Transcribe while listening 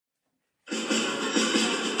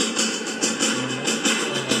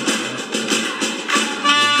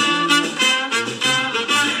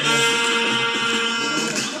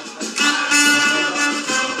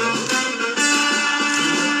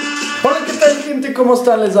gente? ¿Cómo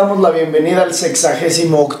están? Les damos la bienvenida al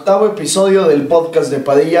 68º episodio del podcast de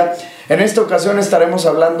Padilla. En esta ocasión estaremos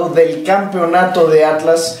hablando del campeonato de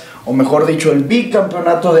Atlas, o mejor dicho, el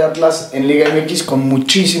bicampeonato de Atlas en Liga MX, con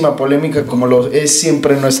muchísima polémica, como lo es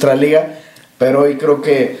siempre en nuestra liga. Pero hoy creo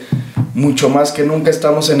que mucho más que nunca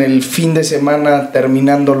estamos en el fin de semana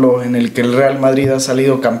terminándolo, en el que el Real Madrid ha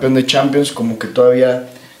salido campeón de Champions. Como que todavía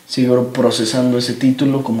sigo procesando ese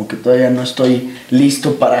título, como que todavía no estoy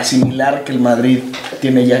listo para asimilar que el Madrid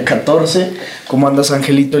tiene ya 14. ¿Cómo andas,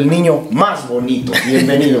 Angelito, el niño más bonito?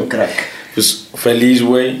 Bienvenido, crack. Pues feliz,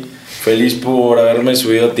 güey. Feliz por haberme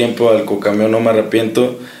subido a tiempo al Bicampeón, no me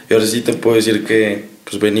arrepiento. Y ahora sí te puedo decir que,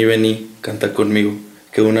 pues vení, canta conmigo,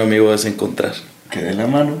 que un amigo vas a encontrar. Que de la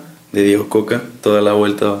mano de Diego Coca, toda la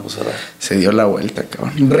vuelta vamos a dar. Se dio la vuelta,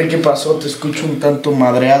 cabrón. Enrique, pasó, te escucho un tanto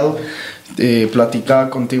madreado. Platicaba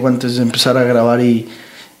contigo antes de empezar a grabar y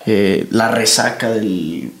la resaca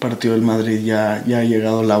del partido del Madrid ya ha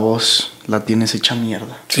llegado, la voz la tienes hecha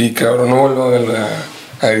mierda. Sí, cabrón, no vuelvo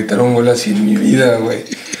a gritar un gol así en mi vida, güey.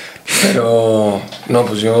 Pero, no,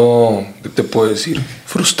 pues yo, ¿qué te puedo decir?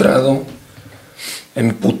 Frustrado,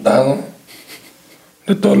 emputado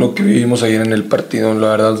de todo lo que vivimos ayer en el partido.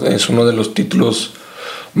 La verdad, es uno de los títulos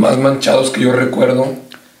más manchados que yo recuerdo.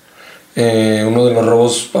 Uno de los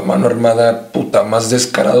robos a mano armada más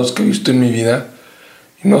descarados que he visto en mi vida.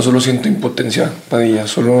 Y no, solo siento impotencia, Padilla.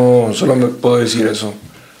 Solo me puedo decir eso.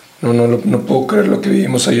 No puedo creer lo que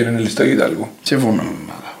vivimos ayer en el Estadio Hidalgo. Sí, fue una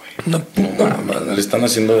mamada, güey. Una puta mamada. Le están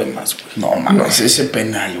haciendo de más, güey. No mames, ese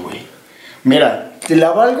penal, güey. Mira, te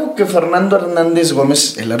la valgo que Fernando Hernández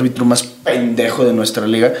Gómez, el árbitro más pendejo de nuestra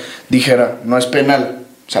liga, dijera, no es penal.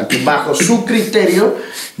 O sea, que bajo su criterio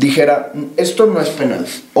dijera, esto no es penal,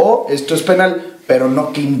 o esto es penal, pero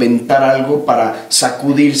no que inventar algo para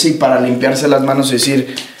sacudirse y para limpiarse las manos y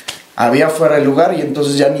decir, había fuera de lugar y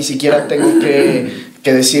entonces ya ni siquiera tengo que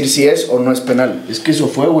decir si es o no es penal. Es que eso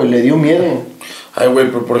fue, güey, le dio miedo. Ay, güey,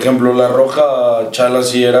 pero por ejemplo, la roja Chala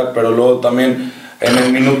sí era, pero luego también en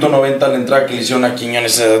el minuto 90 la entrada que le hicieron a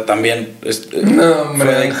Quiñones también no,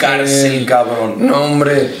 hombre, fue de cárcel, cabrón. No,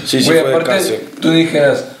 hombre. Sí, güey, fue aparte, de cárcel. Tú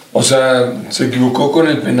dijeras, o sea, se equivocó con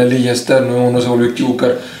el penal y ya está, no se volvió a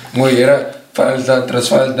equivocar. Güey, era falta tras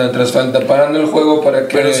falta, parando el juego para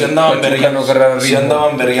que pero se andaban vergueando,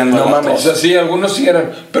 no mames, o sea, sí, algunos sí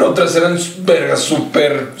eran, pero otras eran vergas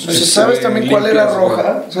súper. ¿Sabes también cuál era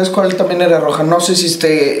roja? ¿Sabes cuál también era roja? No sé si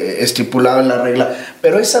esté estipulado en la regla,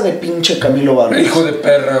 pero esa de pinche Camilo Vargas. Hijo de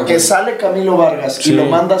perra, güey. Que sale Camilo Vargas sí. Y lo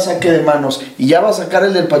manda a saque de manos y ya va a sacar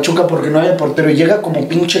el del Pachuca porque no había portero y llega como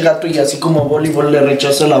pinche gato y así como voleibol le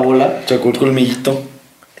rechaza la bola. Sacó el colmillito.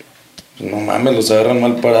 No mames, los agarran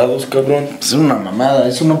mal parados, cabrón. Es una mamada,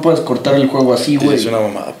 eso no puedes cortar el juego así, güey. Sí, es una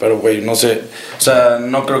mamada, pero güey, no sé. O sea,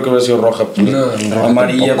 no creo que hubiera sido roja. Pues, no,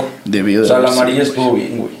 amarilla. Debió de o sea, haber la amarilla sido, estuvo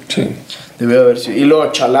bien, güey. Sí. Debió de haber sido. Y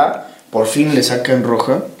luego Chalá, por fin le saca en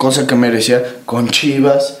roja, cosa que merecía con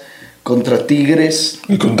Chivas, contra Tigres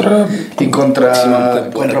y contra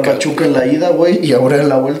Pachuca en la ida, güey, y ahora en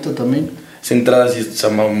la vuelta también. Esa entrada sí se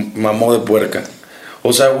mamó de puerca.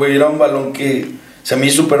 O sea, güey, era un balón que se me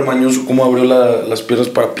hizo súper mañoso cómo abrió las piernas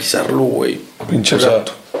para pisarlo, güey. Pinche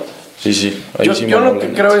gato. Sí. Ahí yo lo que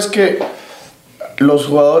creo es que los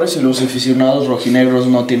jugadores y los aficionados rojinegros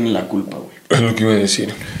no tienen la culpa, güey. Es lo que iba a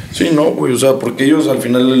decir. Sí, no, güey, o sea, porque ellos al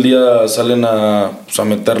final del día salen a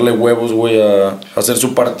meterle huevos, güey, a hacer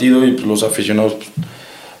su partido y pues, los aficionados,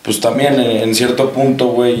 pues también en cierto punto,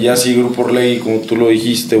 güey, ya sí Grupo Orlegui, como tú lo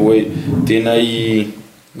dijiste, güey, tiene ahí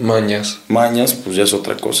mañas, pues ya es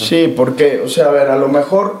otra cosa. Sí, porque, o sea, a ver, a lo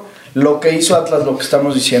mejor lo que hizo Atlas, lo que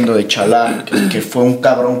estamos diciendo de Chalá, que fue un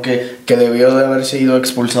cabrón que debió de haber sido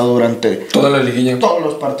expulsado durante toda la liguilla, todos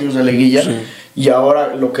los partidos de liguilla. Sí. Y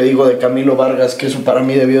ahora lo que digo de Camilo Vargas, que eso para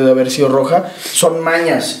mí debió de haber sido roja, son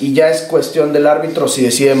mañas y ya es cuestión del árbitro si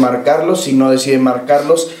decide marcarlos, si no decide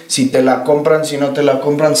marcarlos, si te la compran, si no te la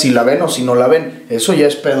compran, si la ven o si no la ven. Eso ya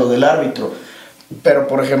es pedo del árbitro. Pero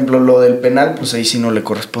por ejemplo lo del penal, pues ahí sí no le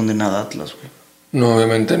corresponde nada a Atlas, güey. No,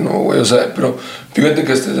 obviamente no, güey, o sea, pero fíjate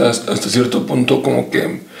que hasta cierto punto como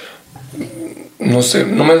que, no sé,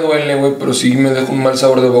 no me duele, güey, pero sí me deja un mal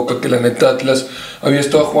sabor de boca que la neta Atlas había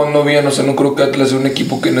estado jugando bien. O sea, no creo que Atlas sea un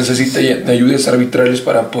equipo que necesite de ayudas arbitrales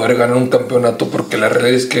para poder ganar un campeonato, porque la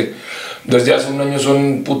realidad es que desde hace un año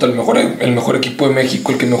son, el mejor equipo de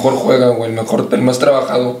México, el que mejor juega, güey, el más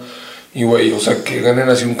trabajado, y, güey, o sea, que ganen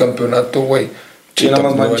así un campeonato, güey. Sí, nada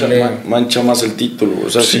más mancha más el título, o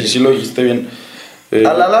sea, sí lo dijiste bien.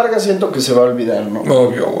 A la larga siento que se va a olvidar, ¿no?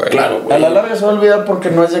 Obvio, güey. Claro, güey. A la larga se va a olvidar porque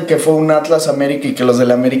no es de que fue un Atlas América y que los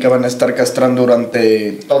del América van a estar castrando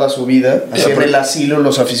durante toda su vida. Así en el asilo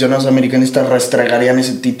los aficionados americanistas restregarían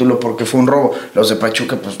ese título porque fue un robo. Los de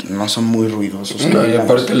Pachuca pues no son muy ruidosos. No, y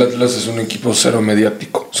aparte el Atlas es un equipo cero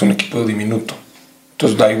mediático, es un equipo diminuto.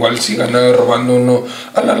 Entonces da igual si gana robando o no,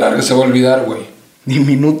 a la larga se va a olvidar, güey.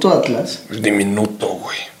 Diminuto Atlas. Es diminuto,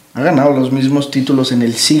 güey. Ha ganado los mismos títulos en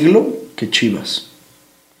el siglo que Chivas.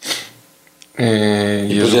 Y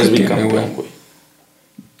pues eso ya es que tiene, bicampeón, güey.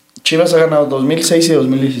 Chivas ha ganado 2006 y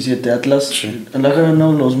 2017. Atlas Sí. ha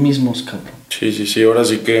ganado los mismos, cabrón. Sí. Ahora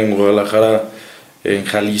sí que en Guadalajara, en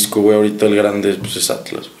Jalisco, güey, ahorita el grande pues es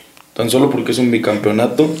Atlas, güey. Tan solo porque es un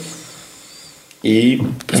bicampeonato. Y,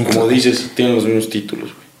 pues como dices, tienen los mismos títulos,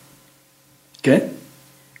 güey. ¿Qué?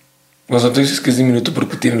 O sea, tú dices que es diminuto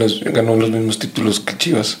porque ganó los mismos títulos que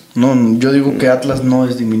Chivas. No, yo digo que Atlas no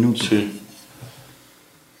es diminuto. Sí.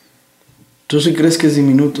 ¿Tú sí crees que es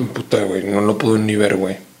diminuto? Puta, güey, no lo puedo ni ver,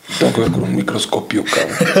 güey. Tengo que ver con un microscopio,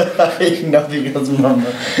 cabrón. Ay, no digas, mamá.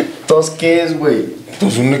 ¿Entonces qué es, güey?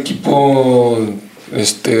 Pues un equipo,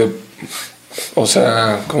 o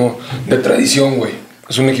sea, como de tradición, güey.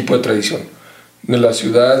 Es un equipo de tradición. De la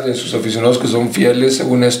ciudad, de sus aficionados que son fieles,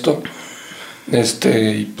 según esto.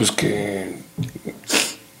 Y pues que...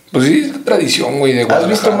 Pues sí, es de tradición, güey, de ¿Has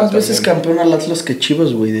Guadalajara visto más también. veces campeón al Atlas que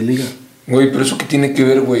Chivas, güey, de Liga? Güey, pero eso qué tiene que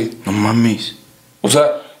ver, güey. No mames. O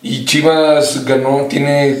sea, y Chivas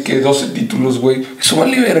tiene que 12 títulos, güey. Eso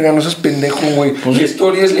vale verga, no seas pendejo, güey. Pues la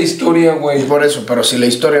historia es la historia, güey. Por eso, pero si la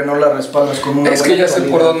historia no la respaldas con una Es que buena ya sé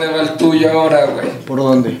actualidad. por dónde va el tuyo ahora, güey. ¿Por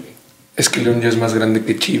dónde? Es que León ya es más grande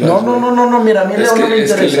que Chivas. No, güey. mira, a mí León no me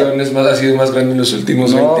Es que interesa. León ha sido más grande en los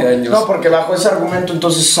últimos No, 20 años. no, porque bajo ese argumento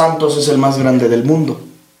entonces Santos es el más grande del mundo.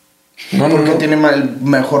 no. Porque tiene el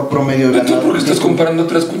mejor promedio de Entonces, ganado. ¿por qué estás comparando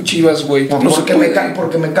atrás con Chivas, güey? Pues No porque, se me puede.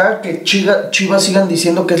 porque me caga que Chivas sigan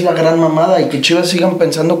diciendo que es la gran mamada y que Chivas sigan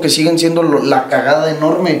pensando que siguen siendo la cagada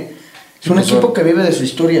enorme. Es un equipo que vive de su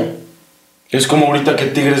historia. Es como ahorita que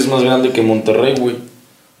Tigres es más grande que Monterrey, güey.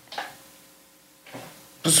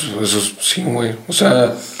 Pues eso sí, güey. O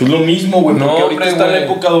sea, Pues lo mismo, güey. No, Porque ahorita hombre, está en la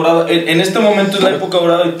güey. época dorada. En este momento es la época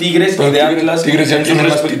dorada de Tigres y Pero de Atlas. Tigres ya en tiene sus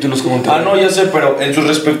más títulos que Monterrey. Ah, no, ya sé, pero en sus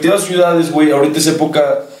respectivas ciudades, güey, ahorita es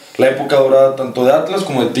la época dorada tanto de Atlas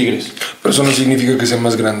como de Tigres. pero eso no significa que sea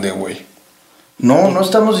más grande, güey. No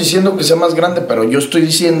estamos diciendo que sea más grande, pero yo estoy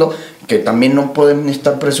diciendo que también no pueden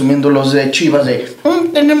estar presumiendo los de Chivas de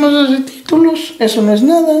tenemos 12 títulos, eso no es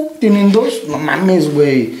nada, tienen 2, no mames,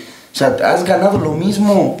 güey. O sea, has ganado lo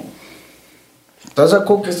mismo. ¿Estás de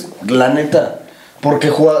acuerdo que es la neta? Porque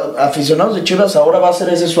aficionados de Chivas ahora va a ser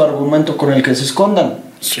ese su argumento con el que se escondan.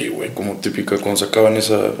 Sí, güey, como típica cuando sacaban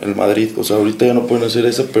el Madrid. O sea, ahorita ya no pueden hacer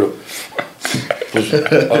esa, pero... Pues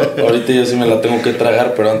ahorita ya sí me la tengo que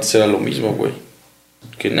tragar, pero antes era lo mismo, güey.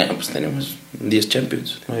 Que nada, pues tenemos 10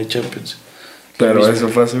 Champions, 9 Champions. Pero eso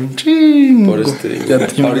fue hace un chingo. Por este digo, Ya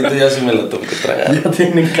tienen- ahorita ya sí me la tengo que tragar. Ya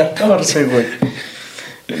tienen 14, güey.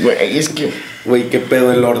 Güey, es que... Güey, qué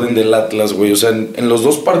pedo el orden del Atlas, güey. O sea, en los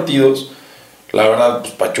dos partidos, la verdad,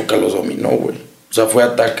 pues Pachuca los dominó, güey. O sea, fue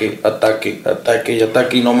ataque.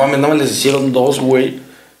 Y no mames, nada más les hicieron 2, güey.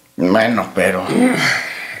 Bueno, pero...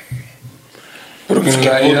 Porque Pues en qué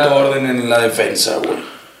la puto ida... orden en la defensa,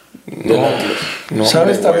 güey. No,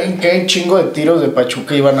 ¿Sabes hombre, también qué chingo de tiros de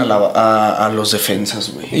Pachuca iban a los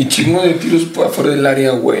defensas, güey? güey. Y chingo de tiros afuera del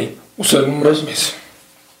área, güey. O sea, no mames.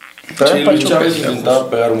 Trae Sí, Luis Pachuca Chávez pendejos. intentaba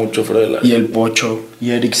pegar mucho fuera del área. Y el Pocho,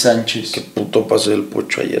 y Eric Sánchez. Qué puto pase del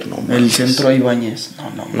Pocho ayer, no mames. El centro a Ibáñez.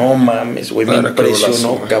 No. No mames, güey, me Claro, qué impresionó, golazo,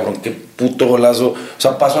 güey. cabrón, qué puto golazo. O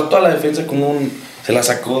sea, pasó a toda la defensa como se la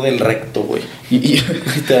sacó del recto, güey.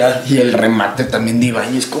 Literal. Y el remate también de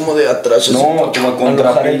Ibáñez, como de atrás. No, ese como Pachuca,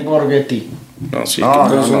 contra Jared P. Borghetti. No, sí. No,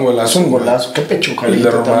 pero es un golazo, Es un güey. golazo. Qué pechuca. El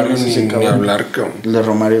de Romario ni hablar, cabrón. El de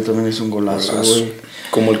Romario también es un golazo, Golazo. güey.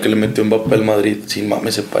 Como el que le metió Mbappé al Madrid. Sin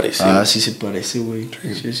mames se parece. Ah, sí se parece, güey.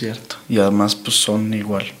 Sí, es cierto. Y además, pues son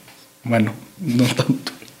igual. Bueno, no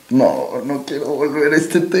tanto. No quiero volver a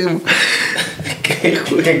este tema.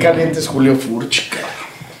 Qué caliente es Julio Furch, cabrón.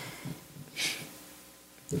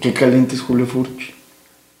 Qué caliente es Julio Furch.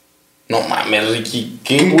 No mames, Ricky.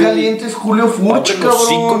 ¿Qué, Qué güey? caliente es Julio Furch, Abre los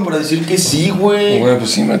cinco cabrón. para decir que sí, güey. Güey,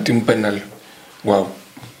 pues sí metió un penal. Wow.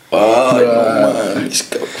 Ay, no mames,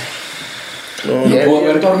 cabrón. Y No pudo el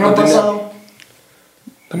haber- torneo no tenía- pasado.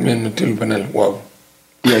 También metió el penal. Wow.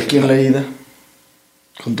 Y aquí en la ida.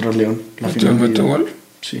 Contra León. La ¿Metió final de ida. gol?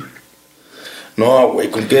 Sí. No, güey,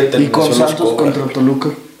 ¿con qué Y determinación con los Santos cobra? contra Toluca.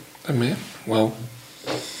 También. Wow.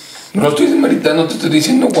 No lo estoy desmeritando, te estoy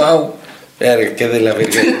diciendo wow. Verga, qué de la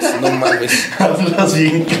verga. No mames. Hablas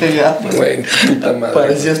bien cagado. Güey, puta madre.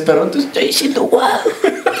 Parecías perro, te estoy diciendo guau.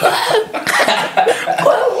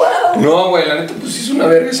 Guau. No, güey, la neta, pues hizo una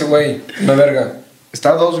verga ese güey. Una verga. Está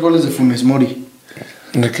a 2 goles de Funes Mori.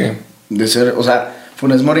 ¿De qué? De ser, o sea,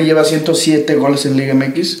 Funes Mori lleva 107 goles en Liga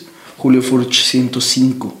MX, Julio Furch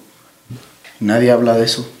 105. Nadie habla de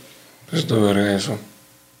eso. Pues de verga eso.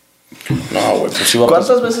 No, güey, pues iba a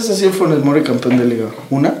 ¿Cuántas veces ha sido Funes Mori campeón de Liga?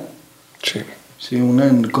 ¿Una? Sí. Sí, una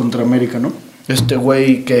en contra América, ¿no? Este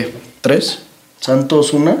güey, ¿qué? ¿3?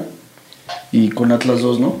 Santos una y con Atlas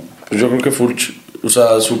 2, ¿no? Pues yo creo que Furch, o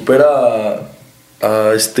sea, supera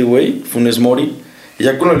a este güey, Funes Mori. Y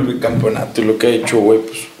ya con el bicampeonato y lo que ha hecho, güey,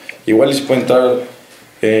 pues igual se puede entrar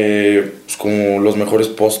pues, como los mejores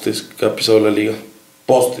postes que ha pisado la liga.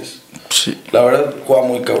 Postes. Sí. La verdad, juega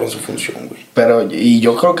muy cabrón su función, güey. Pero, y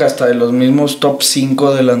yo creo que hasta de los mismos top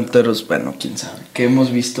 5 delanteros, bueno, quién sabe, que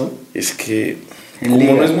hemos visto. Es que, En como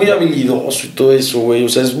Liga. no es muy habilidoso y todo eso, güey, o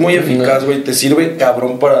sea, es muy eficaz, güey, te sirve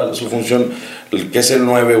cabrón para su función, que es el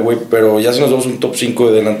 9, güey, pero ya si nos damos un top 5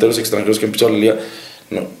 de delanteros extranjeros que han pisado la liga,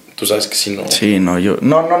 no, tú sabes que si no. Sí, no, yo.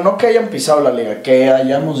 No que hayan pisado la liga, que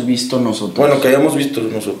hayamos visto nosotros. Bueno, que hayamos visto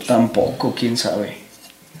nosotros. Tampoco, quién sabe.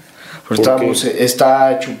 Pero ¿Por está, qué?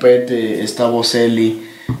 está Chupete, está Boselli,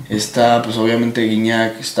 está pues obviamente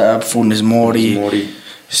Guiñac, está Funes Mori,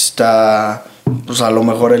 está pues a lo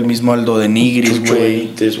mejor el mismo Aldo de Nigris, Chucho güey.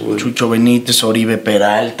 Benítez, güey. Chucho Benítez, Oribe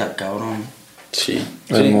Peralta, cabrón. Sí.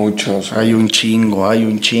 Hay Sí. muchos. Hay un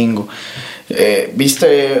chingo.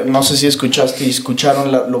 Viste, no sé si escuchaste y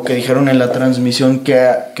escucharon lo que dijeron en la transmisión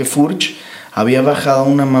que Furch había bajado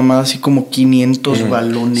una mamada así como 500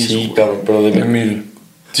 balones. Sí, güey. cabrón, pero de De 1000.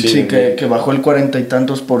 Sí, que bajó el 40 y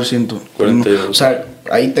tantos %. 42. O sea,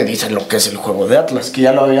 ahí te dice lo que es el juego de Atlas, que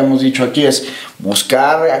ya lo habíamos dicho aquí, es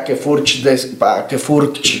buscar a que Furch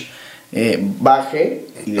baje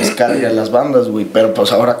y descargue a las bandas, güey. Pero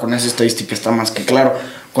pues ahora con esa estadística está más que claro.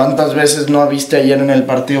 ¿Cuántas veces no viste ayer en el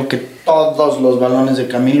partido que todos los balones de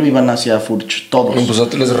Camilo iban hacia Furch? Todos. No, pues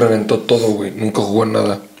Atlas reventó todo, güey. Nunca jugó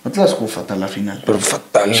nada. Atlas jugó fatal la final. Pero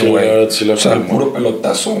fatal, Sí, güey. la verdad, sí la o sea, el firmó. puro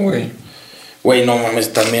pelotazo, güey. Güey, no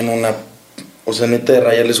mames, también una. O sea, neta de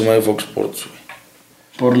raya le suma de Fox Sports, güey.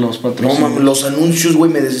 Por los No patrocinios. mames, los anuncios,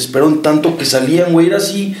 güey, me desesperaron tanto que salían, güey, era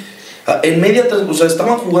así. En media, o sea,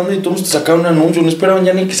 estaban jugando y todos te sacaban un anuncio, no esperaban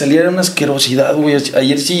ya ni que saliera una asquerosidad, güey.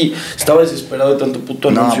 Ayer sí estaba desesperado de tanto puto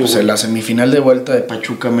No, anuncio, pues güey. en la semifinal de vuelta de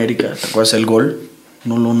Pachuca América, ¿te acuerdas el gol?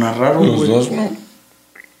 No lo narraron, Los güey. dos, ¿no?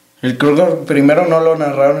 El creo que el primero no lo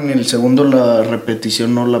narraron y el segundo la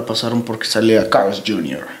repetición no la pasaron porque salía Carlos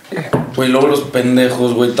Jr. Güey, luego los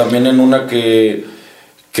pendejos, güey, también en una que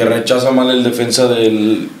rechaza mal el defensa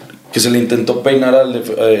del... Que se le intentó peinar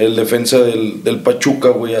el defensa del Pachuca,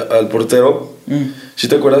 güey, al portero. ¿Sí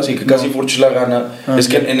te acuerdas? Y que casi Furch la gana. Es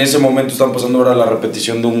que en ese momento están pasando ahora la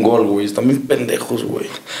repetición de un gol, güey. Están bien pendejos, güey.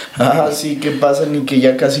 Ah, sí, que pasan y que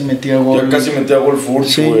ya casi metía gol. Ya casi metía gol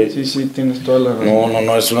Furch, güey. Sí, tienes toda la razón.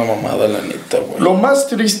 No, es una mamada, la neta, güey. Lo más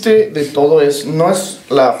triste de todo no es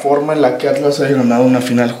la forma en la que Atlas haya ganado una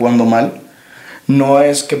final jugando mal. No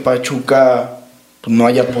es que Pachuca pues, no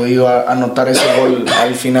haya podido anotar ese gol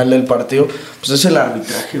al final del partido. Pues es el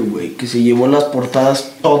arbitraje, güey, que se llevó las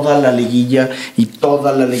portadas toda la liguilla. Y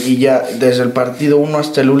toda la liguilla, desde el partido 1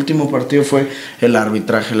 hasta el último partido, fue el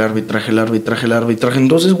arbitraje.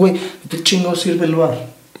 Entonces, güey, ¿de qué chingo sirve el VAR?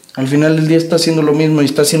 Al final del día está haciendo lo mismo y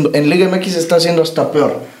está haciendo... En Liga MX está haciendo hasta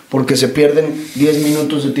peor, porque se pierden 10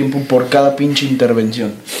 minutos de tiempo por cada pinche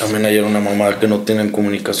intervención. También ayer una mamada que no tienen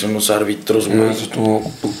comunicación los árbitros, No, güey. eso estuvo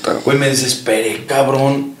puta. Güey, me desesperé,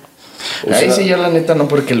 cabrón. O Ahí sea, sí yo la neta no,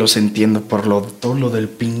 porque los entiendo por todo lo del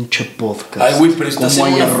pinche podcast. Ay, güey, pero estás Cómo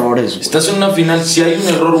en hay una, errores, güey. estás en una final. Si hay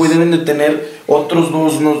un error, güey, deben de tener otros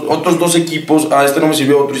dos equipos. Ah, este no me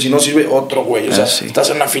sirvió otro. Y si no sirve, otro, güey. O sea, sí. estás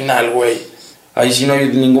en una final, güey. Ahí sí no hay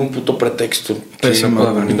ningún puto pretexto. Pésimo. no puede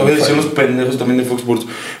haber Y ningún todavía decían fallo. los pendejos también de Fox Sports.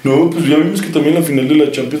 No, pues ya vimos que también en la final de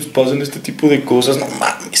la Champions pasan este tipo de cosas. No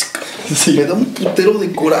mames, cabrón. Sí. Me da un putero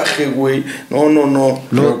de coraje, güey. No.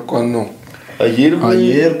 Pero cuando... Ayer, güey.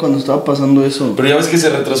 Ayer, cuando estaba pasando eso. Pero ya ves que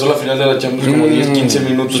se retrasó la final de la Champions como 10, 15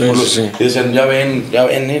 minutos. Sí, por los, sí. Y decían, ya ven,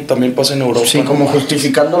 también pasa en Europa. Sí, ¿no? como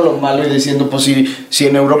justificando lo malo y diciendo, pues si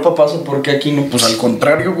en Europa pasa, ¿por qué aquí no? Pues al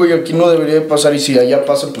contrario, güey, aquí no debería de pasar. Y si allá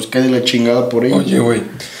pasa, pues quede la chingada por ello. Oye, güey.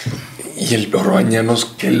 Y el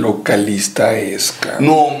Orbañanos, qué localista es, cabrón.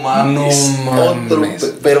 No mames. No mames. Otro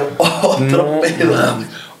pedo. mames.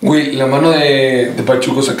 Güey, la mano de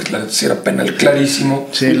Pachuca, o sea, que sí era penal clarísimo.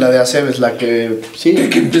 Sí, la de Aceves, la que... Sí,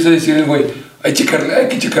 Que empieza a decir el güey, hay que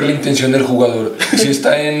checar la intención del jugador. Si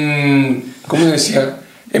está en... ¿Cómo decía?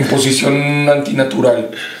 en posición antinatural.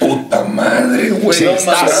 Puta madre, güey. Sí, No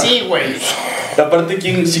está mames. así, güey. Aparte,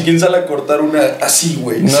 ¿quién sale a cortar una así,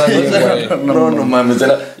 güey? Nadie, güey. No mames.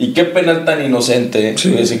 Y qué penal tan inocente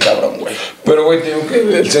ese cabrón, güey. Pero, güey, te digo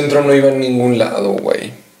que el centro no iba a ningún lado,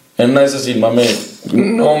 güey. En una de esas, sí, mame.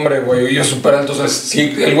 No, hombre, güey, yo súper alto. O sea, si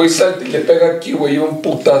el güey salta y le pega aquí, güey, iba un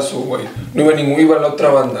putazo, güey. No iba a ningún, iba a la otra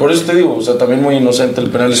banda. Por eso te digo, o sea, también muy inocente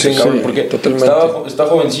el penal de ese Sí, cabrón. sí, Porque totalmente. está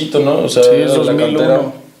jovencito, ¿no? O sea, Sí, es de la cantera.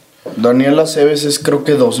 2001. Daniel Aceves es creo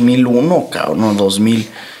que 2001, cabrón, no, 2000.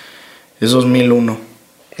 Es 2001.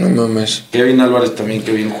 No mames. Kevin Álvarez también,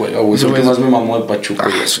 que bien juega, güey. Ese Es el que güey más me mamó de Pachuca,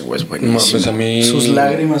 güey. Ese güey es No buenísimo. mames, a mí. Sus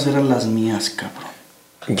lágrimas eran las mías, cabrón.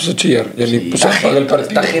 Empezó a chillar. Ya ni pues apaga el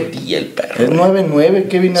partido. Está jetilla el perro. Es 9-9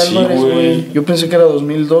 Kevin Sí, Álvarez, güey. güey. Yo pensé que era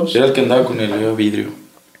 2002. Era el que andaba con el vidrio.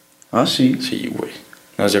 Ah, sí. Sí, güey.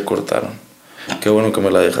 Nada más ya cortaron. Qué bueno que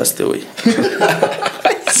me la dejaste, güey.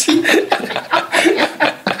 Sí.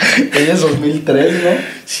 Ella es 2003, ¿no?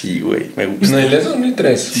 Sí, güey. Me gusta. No, él es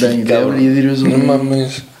 2003. Venga, vidrio es No 2000.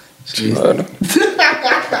 mames. Sí. Claro.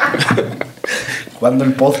 Cuando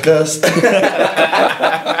el podcast.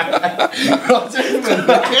 No sé,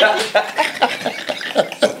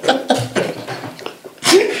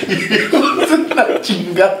 la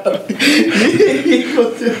chingada. Hijo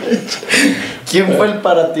de la ¿Quién fue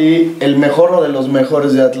para ti el mejor o de los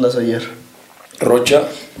mejores de Atlas ayer? Rocha.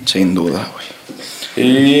 Sin duda, güey.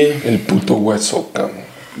 Y El puto hueso, cabrón.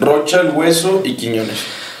 Rocha, el hueso y Quiñones.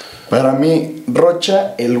 Para mí,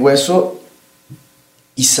 Rocha, el hueso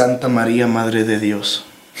y Santa María, Madre de Dios.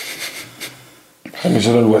 A mí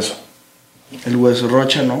solo el hueso. El hueso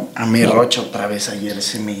Rocha, ¿no? A mí Rocha otra vez ayer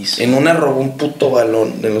se me hizo. En una robó un puto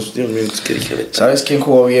balón en los últimos minutos que dije, vete. ¿Sabes quién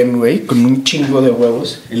jugó bien, güey? Con un chingo de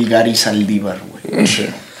huevos. El Gary Saldívar, güey. Sí.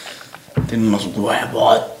 Tiene unos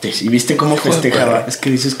huevotes. ¿Y viste cómo festejaba? Es que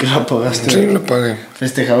dices que lo apagaste. Sí, lo pagué.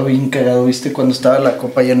 Festejaba bien cagado, ¿viste? Cuando estaba la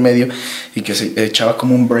copa ahí en medio y que se echaba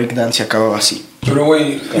como un breakdance y acababa así. Pero,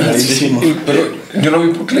 güey, Cagadísimo. pero yo no vi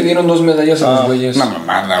por qué le dieron 2 medallas a los güeyes. Una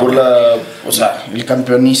mamada, Por güey. la. O sea. El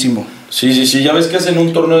campeonísimo. Sí. Ya ves que hacen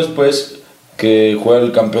un torneo después que juega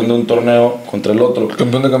el campeón de un torneo contra el otro.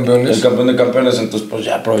 Campeón de campeones. El campeón de campeones, entonces pues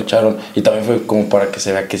ya aprovecharon. Y también fue como para que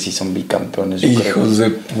se vea que sí son bicampeones. Yo creo. Hijos de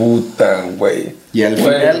puta, güey. Y al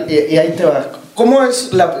Güey. final, y ahí te va. ¿Cómo es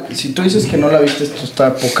la.? Si tú dices que no la viste, esto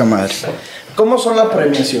está poca madre. ¿Cómo son la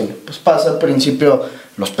premiación? Pues pasa al principio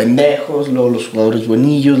los pendejos, luego los jugadores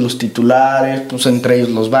buenillos, los titulares, pues entre ellos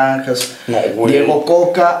los bancas. No, güey. Diego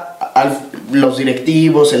Coca, los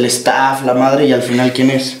directivos, el staff, la madre, y al final,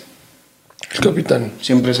 ¿quién es? El capitán.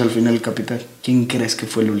 Siempre es al final el capitán. ¿Quién crees que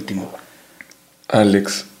fue el último?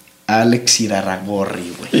 Alex. Alex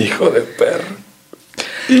Irarragorri, güey. Hijo de perro.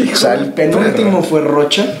 O sea, el penúltimo fue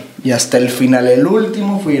Rocha y hasta el final, el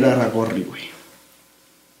último fue Irarragorri, güey.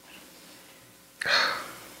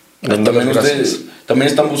 También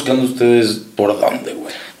están buscando ustedes por dónde,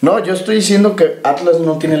 güey. No, yo estoy diciendo que Atlas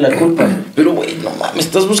no tiene la culpa. Pero, güey, no mames,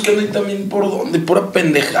 estás buscando ahí también por dónde, pura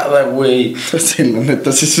pendejada, güey. Sí, la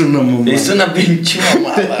neta, sí es una mamada. Es una pinche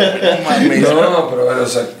mamada, güey, no mames. No, pero a ver, o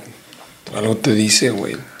sea, algo te dice,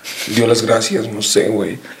 güey. Dio las gracias, no sé,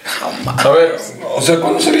 güey. Jamás. A ver, o sea,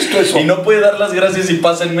 ¿cuándo se ha visto eso? Y no puede dar las gracias y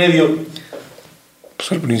pasa en medio.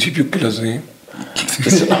 Pues al principio que las di.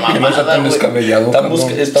 Es una Que no sea tan güey. descabellado, cabrón.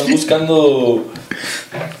 Están buscando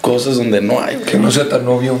cosas donde no hay, Que no sea tan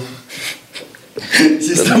obvio.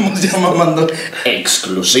 Sí, estamos ya mamando.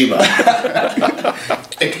 Exclusiva.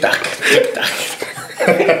 Tic-tac,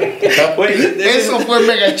 tic-tac. güey. Eso fue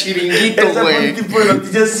mega chiringuito, Ese fue güey. un tipo de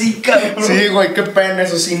noticias, sí, cabrón. Sí, güey, qué pena,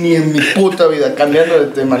 eso sí, ni en mi puta vida. Cambiando de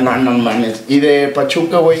tema, no mames. Y de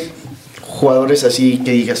Pachuca, güey, jugadores así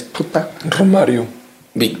que digas, puta. Romario.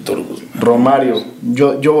 Víctor Guzmán. Romario,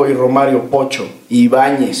 yo voy Romario, Pocho,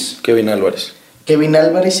 Ibáñez, Kevin Álvarez. Kevin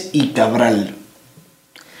Álvarez y Cabral.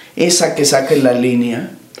 Esa que saca en la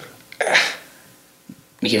línea.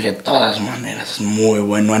 Dije, de todas maneras, es muy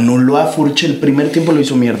bueno. Anuló a Furche, el primer tiempo lo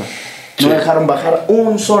hizo mierda. No Sí. dejaron bajar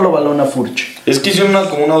un solo balón a Furche. Es que hicieron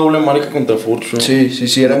como una doble marca contra Furch, ¿no?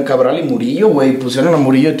 Sí, eran Cabral y Murillo, güey. Pusieron a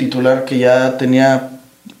Murillo de titular que ya tenía,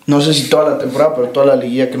 no sé si toda la temporada, pero toda la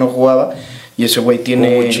liguilla que no jugaba. Y ese güey Muy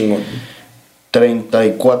tiene chingón.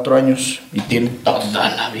 34 años y tiene toda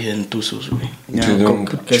la vida en Tuzos, güey. Ya, Sí, como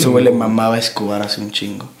que ese güey le mamaba a Escobar hace un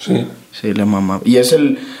chingo. Sí. Sí, le mamaba. Y es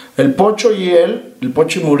el Pocho y el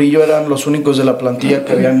Pocho y Murillo eran los únicos de la plantilla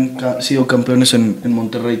que habían sido campeones en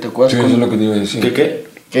Monterrey, ¿te acuerdas? Sí, eso es lo que te iba a decir. ¿Qué?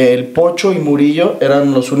 Que el Pocho y Murillo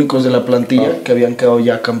eran los únicos de la plantilla que habían quedado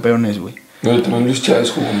ya campeones, güey. No, también Luis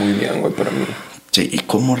Chávez jugó muy bien, güey, para mí. Sí, y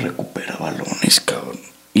cómo recupera balones, cabrón.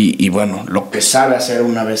 Y bueno, lo que sabe hacer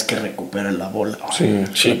una vez que recupera la bola.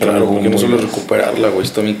 Sí, claro, porque no solo recuperarla, güey,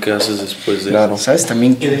 es también qué haces después de Claro. ¿Sabes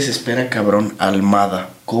también qué desespera, cabrón? Almada.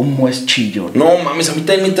 ¿Cómo es chillón? No mames, a mí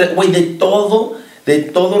también me trae, güey, de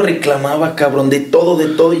todo reclamaba, cabrón, de todo.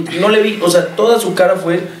 Y no le vi, o sea, toda su cara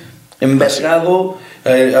fue envergado,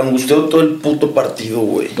 angustiado todo el puto partido,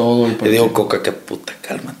 güey. Todo el partido. Le digo, Coca, qué puta,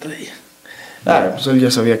 cálmate de ella. Claro, pues él ya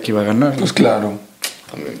sabía que iba a ganar. Pues claro.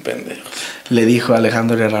 También pendejo. Le dijo a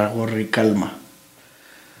Alejandro Aragorri, calma.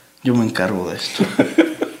 Yo me encargo de esto.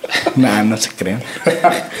 Nah, no se crean.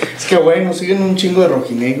 Es que bueno, siguen un chingo de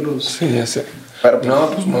rojinegros. Sí, ya sé. Pero,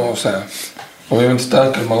 pues no, o sea, obviamente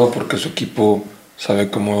estaba calmado porque su equipo sabe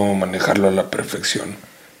cómo manejarlo a la perfección.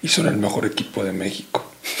 Y son el mejor equipo de México.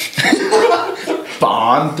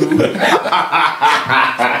 ¡Pam, tú!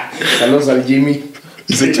 Saludos al Jimmy.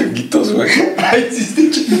 Dice changuitos, güey. Ay,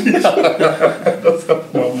 sí, changuitos.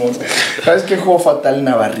 ¿Sabes qué jugó fatal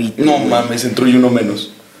Navarrito? No mames, entró y uno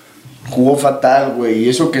menos. Jugó fatal, güey. Y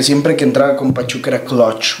eso que siempre que entraba con Pachuca era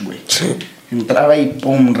clutch, güey. Sí. Entraba y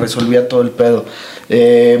pum, resolvía todo el pedo.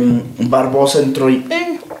 Barbosa entró y...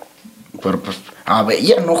 Pero pues,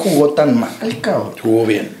 Abella no jugó tan mal, cabrón. Jugó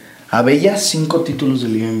bien. Abella, 5 títulos de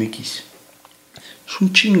Liga MX. Es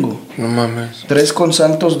un chingo. No mames. 3 con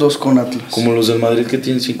Santos, 2 con Atlas. Como los del Madrid que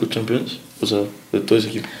tienen 5 Champions. O sea, de todo ese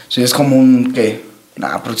equipo. Sí, es como un... ¿qué?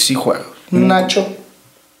 Nah, pero sí juega. Nacho.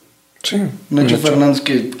 Sí. Nacho Fernández,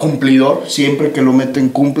 que cumplidor. Siempre que lo meten,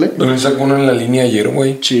 cumple. Pero le sacó uno en la línea ayer,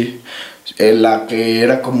 güey. Sí. La que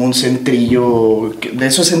era como un centrillo. De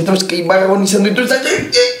esos centros que iba agonizando y tú estás...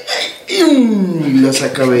 Y la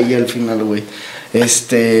saca Bella al final, güey.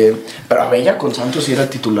 Pero Bella con Santos sí era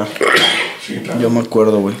titular. Sí, claro. Yo me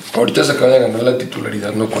acuerdo, güey. Ahorita se acaba de ganar la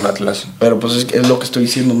titularidad, no con Atlas. Pero pues es lo que estoy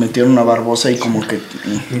diciendo. Metieron a Barbosa y como que...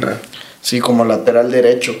 Sí, como lateral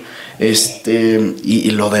derecho.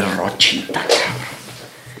 Y lo de Rochita, cabrón.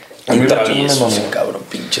 A mí Travieso ese cabrón,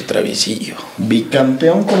 pinche traviesillo.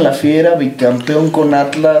 Bicampeón con la Fiera, bicampeón con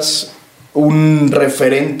Atlas. Un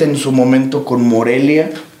referente en su momento con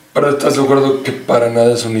Morelia. Pero estás de acuerdo que para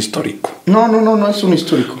nada es un histórico. No es un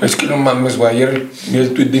histórico. Es que no mames, güey. Ayer vi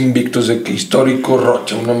el tweet de Invictus de que histórico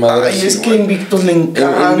Rocha, una madre. Ay, es que Invictus le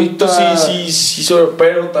encanta. Invictus sí,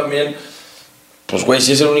 pero también, pues güey,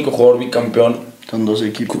 si es el único jugador bicampeón Con 2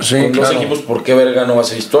 equipos. Sí, con claro. 2 equipos, ¿por qué verga no va a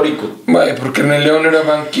ser histórico? Güey, porque en el León era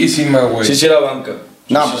banquísima, güey. Sí, era banca.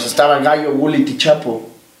 No, pues estaba Gallo, Gullit y Chapo.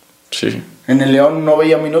 Sí. En el León no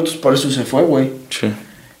veía minutos, por eso se fue, güey. Sí.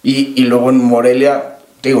 Y luego en Morelia,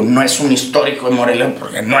 digo, no es un histórico de Morelia,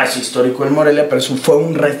 porque no es histórico en Morelia, pero eso fue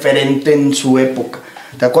un referente en su época.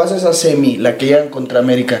 ¿Te acuerdas de esa semi, la que llegan contra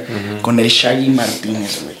América? Con el Shaggy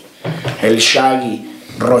Martínez, güey. El Shaggy,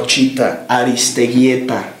 Rochita,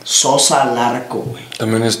 Aristeguieta, Sosa al arco, güey.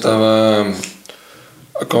 También estaba...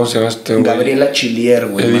 ¿Cómo se llama este güey? Gabriela Chilier,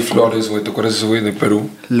 güey. Eddie Flores, güey. ¿Te acuerdas de ese güey de Perú?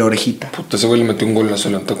 La orejita. Puta, ese güey le metió un gol a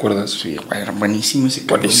sola, ¿te acuerdas? Sí, güey, era buenísimo ese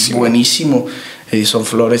cabrón. Buenísimo. Buenísimo. Edison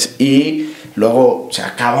Flores. Y luego se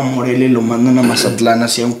acaba Morelia y lo mandan a Mazatlán,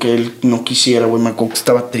 así aunque él no quisiera, güey. Me acuerdo que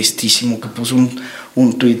estaba tristísimo, que puso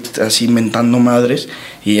un tweet así mentando madres.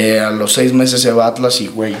 Y a los 6 meses se va a Atlas y,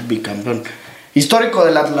 güey, bicampeón. Histórico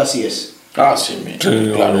del Atlas sí es. Ah, sí,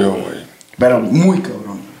 Claro, obvio, güey. Pero muy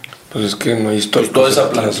cabrón. Pues es que no hay historia. Toda esa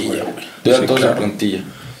plantilla, güey. Toda esa plantilla.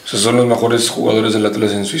 O sea, son los mejores jugadores del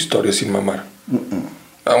Atlas en su historia, sin mamar.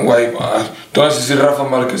 Güey, tú vas a decir Rafa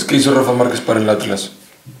Márquez. ¿Qué hizo Rafa Márquez para el Atlas?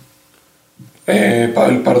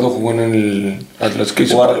 Pavel Pardo jugó en el Atlas. ¿Qué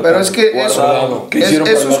hizo para Pero es que Guardado? ¿Qué hicieron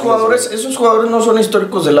para el Atlas, esos jugadores no son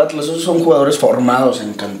históricos del Atlas, esos son jugadores formados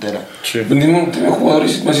en cantera. Sí. Tenía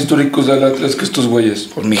jugadores más históricos del Atlas que estos güeyes.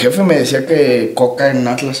 Pues mi jefe me decía que Coca en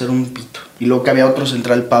Atlas era un pito. Y luego que había otro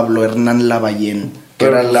central, Pablo Hernán Lavallén, que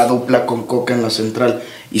era la dupla con Coca en la central.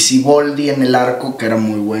 Y Siboldi en el arco, que era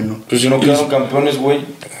muy bueno. Pues si no quedaron campeones, güey.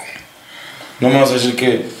 No me vas a decir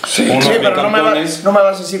que unos pero no me bicampeones.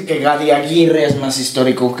 vas a decir que Gadi Aguirre es más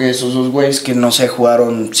histórico que esos dos güeyes que no se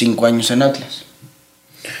jugaron 5 años en Atlas.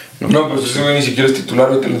 No, pues ese güey ni siquiera es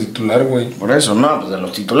titular, vete a titular, güey. Por eso, no, pues de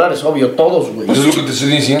los titulares, obvio, todos, güey. Pues es lo que te estoy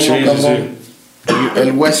diciendo, Sí, cabrón.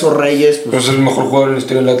 El Hueso Reyes, pues. Pues es el mejor jugador en la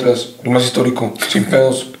historia del Atlas, el más histórico, sin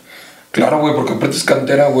pedos. Claro, güey, porque aparte es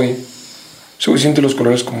cantera, güey. Ese güey siente los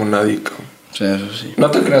colores como nadie, cabrón. Sí, eso sí.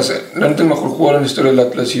 No te creas, la neta el mejor jugador en la historia del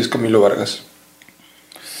Atlas sí es Camilo Vargas.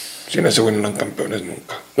 Sin ese güey no eran campeones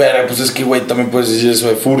nunca. Pero pues es que, güey, también puedes decir eso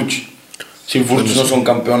de Furch. Sin Furch no son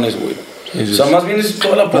campeones, güey. Sí, O sea, más bien es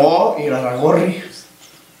toda la O ir a Ragorri.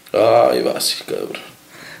 Ay, va, sí, cabrón.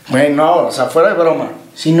 Güey, no, o sea, fuera de broma.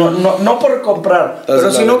 Si no por comprar. Estás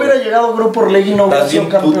Pero si no hubiera llegado Grupo Orlegui no hubiera Estás sido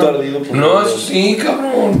bien puto campeón. ardido por No, el eso sí,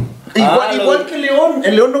 cabrón. Igual que León.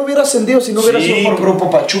 El León no hubiera ascendido si no hubiera sido por Grupo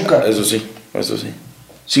Pachuca. Eso sí.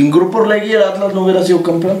 Sin Grupo Liga el Atlas no hubiera sido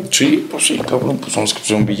campeón. Sí, pues sí, cabrón. Pues son los que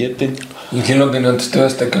pusieron billete. ¿Y quién lo tenía antes? TV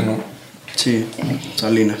Azteca, ¿no? Sí,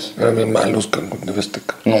 Salinas. Eran bien malos con TV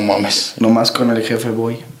Azteca. No mames. Nomás con el jefe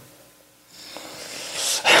Boy.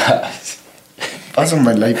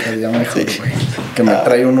 Pásame el iPad ya mejor, güey. Que me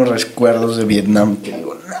trae unos recuerdos de Vietnam. Que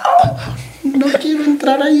digo, no quiero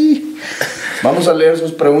entrar ahí. Vamos a leer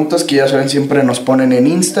sus preguntas que ya saben, siempre nos ponen en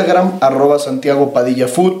Instagram,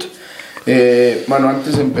 @SantiagoPadillaFoot. Bueno,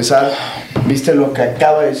 antes de empezar, ¿viste lo que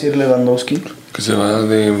acaba de decir Lewandowski? Que se va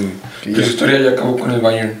de... Que su historia ya acabó con el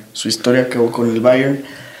Bayern. Su historia acabó con el Bayern.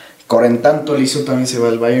 Corentin Tolisso también se va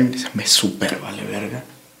al Bayern. Dice, me super vale verga.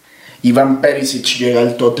 Iván Perisic llega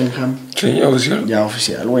al Tottenham. Sí, ya oficial. Ya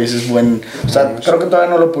oficial, güey, ese es buen... O sea, creo que todavía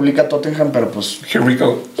no lo publica Tottenham, pero pues... Here we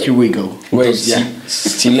go. Güey, Entonces,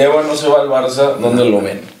 si Lewa no se va al Barça, ¿dónde lo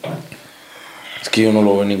ven? Es que yo no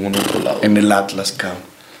lo veo en ningún otro lado. En el Atlas, cabrón.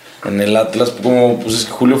 En el Atlas, como pues es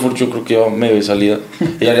que Julio Furch yo creo que ya medio de salida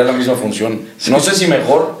y haría la misma función. No sé si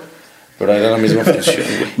mejor, pero haría la misma función,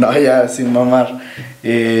 güey. No, ya, sin mamar.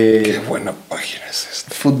 Qué buena página es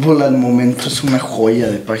esta. Fútbol al momento es una joya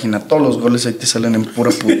de página. Todos los goles ahí te salen en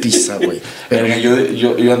pura putiza, güey. Pero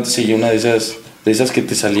yo antes seguía una de esas que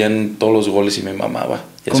te salían todos los goles y me mamaba.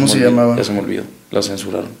 ¿Cómo se llamaba? Ya se me olvidó. La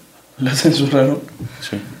censuraron. ¿La censuraron?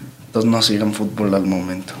 Sí. Entonces no sigan fútbol al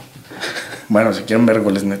momento. Bueno, si quieren ver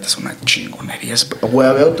goles netas, una chingonería. Güey,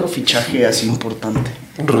 había otro fichaje así importante.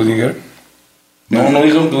 Rudiger. No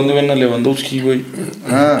dijeron que dónde ven a Lewandowski, güey.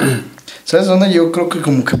 ¿Sabes dónde? Yo creo que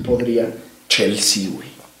como que podría Chelsea, güey.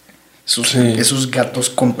 Esos gatos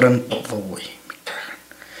compran todo, güey. Me cagan.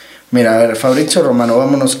 Mira, a ver, Fabrizio Romano,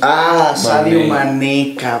 vámonos. Sadio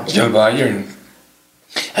Mané, cabrón. Y al Bayern.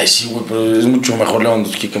 Ay, sí, güey, pero es mucho mejor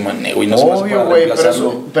Lewandowski que Mané, güey. No obvio, güey,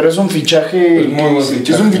 pero es un fichaje.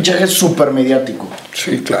 Es un fichaje súper mediático.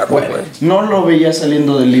 Sí, claro, güey. No lo veía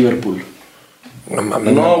saliendo del Liverpool. No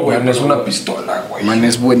mames, no, güey. Mané es una pistola, güey. Mané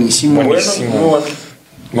es buenísimo. Buenísimo. Muy bueno.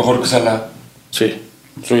 Mejor que Salah. Sí,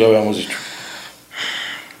 eso ya habíamos dicho.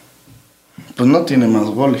 Pues no tiene más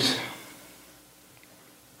goles.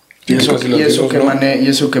 Y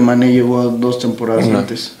eso que Mané llegó 2 temporadas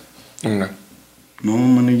antes. Una. No,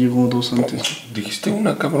 Mané llegó 2 antes. Dijiste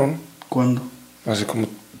una, cabrón. ¿Cuándo? Hace como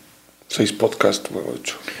 6 podcasts, güey,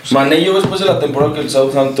 8. Mané llegó después de la temporada que el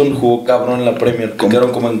Southampton jugó cabrón en la Premier. Que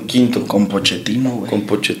quedaron como en quinto. Con Pochettino, güey. Con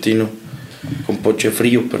Pochettino. Con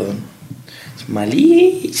Pochefrío, perdón. Es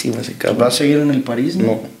malísimo ese cabrón. ¿Va a seguir en el París, no?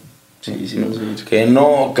 No. Sí, va a seguir. Que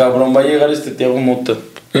no, cabrón. Va a llegar Thiago Mota.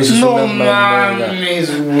 Eso es No una mamada. mames,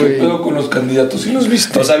 ¿Qué güey. pedo con los candidatos? ¿Sí los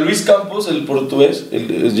viste? O sea, Luis Campos, el portugués,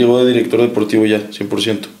 llegó de director deportivo ya,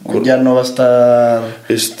 100%. Ya no va a estar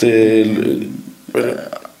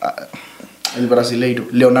El brasileiro,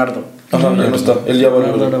 Leonardo. Ajá, ya no está. Él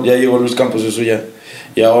ya llegó Luis Campos, eso ya.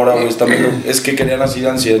 Y ahora, güey, está viendo. Es que querían a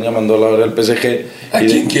Zidane ya mandó a la verga al PSG. ¿A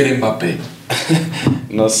quién quiere Mbappé?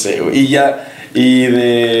 No sé, güey. Y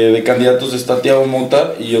de candidatos está Thiago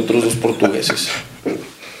Mota y otros 2 portugueses.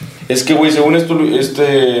 Es que, güey, según esto,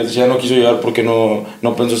 ya no quiso llegar porque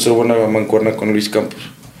no pensó ser buena mancuerna con Luis Campos.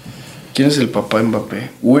 ¿Quién es el papá de Mbappé?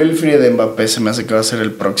 Wilfried Mbappé se me hace que va a ser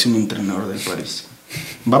el próximo entrenador del París.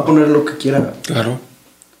 Va a poner lo que quiera. Claro.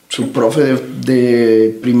 Su profe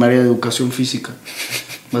de primaria de educación física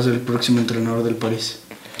va a ser el próximo entrenador del París.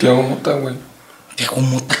 Thiago Mota, güey. Thiago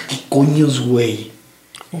Mota, ¿qué coños, güey?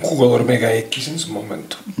 Un jugador mega X en su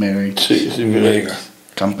momento. Mega X. Sí, Mega.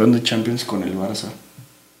 Campeón de Champions con el Barça.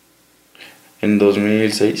 En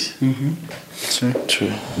 2006. Sí. Sí.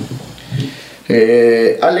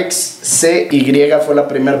 Alex CY fue la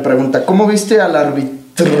primera pregunta. ¿Cómo viste al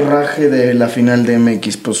arbitraje de la final de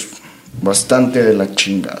MX? Pues bastante de la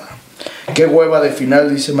chingada. Qué hueva de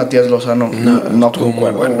final, dice Matías Lozano. No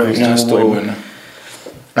concuerdo, güey. No estuvo buena.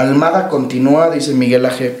 Almada continúa, dice Miguel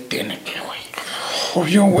AG. Tiene que, güey.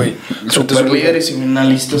 Obvio, güey. Super líderes y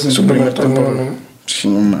finalistas en su primer temporada. ¿no? Sí,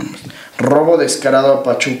 no mames. Robo descarado a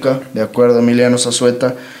Pachuca, de acuerdo, Emiliano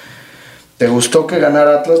Zazueta. ¿Te gustó que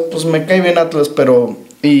ganara Atlas? Pues me cae bien Atlas, pero...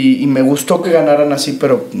 Y me gustó que ganaran así,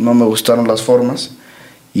 pero no me gustaron las formas.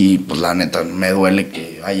 Y pues la neta, me duele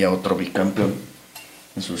que haya otro bicampeón.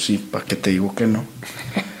 Eso sí, ¿para qué te digo que no?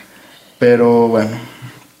 Pero bueno.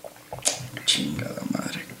 Chingada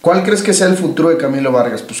madre. ¿Cuál crees que sea el futuro de Camilo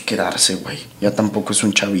Vargas? Pues quedarse, güey. Ya tampoco es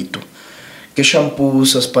un chavito. ¿Qué shampoo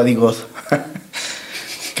usas, Paddy God?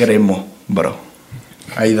 Cremo, bro.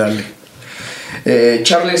 Ahí dale.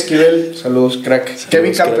 Charlie Esquivel, saludos, crack. Saludos, ¿Qué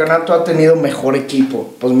bicampeonato ha tenido mejor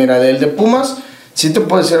equipo? Pues mira, del de Pumas, sí te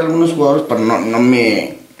puedo decir algunos jugadores, pero no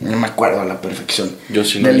me No me acuerdo a la perfección. Yo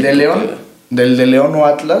sí no. ¿Del de León? ¿Del de León o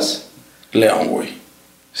Atlas? León, güey.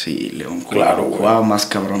 Sí, León. Claro, güey. Jugaba más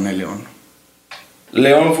cabrón el León.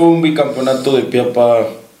 León fue un bicampeonato de pie a pa.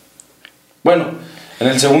 Bueno, en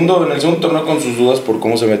el segundo torneo con sus dudas por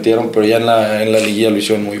cómo se metieron, pero ya en la liguilla lo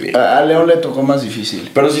hicieron muy bien. A León le tocó más difícil.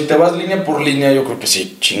 Pero si te vas línea por línea, yo creo que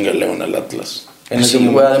sí, chinga el León al Atlas. Sí,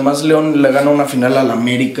 güey, además León le gana una final al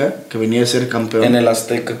América, que venía de ser campeón. En el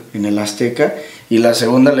Azteca. En el Azteca. Y la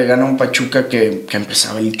segunda le gana a un Pachuca que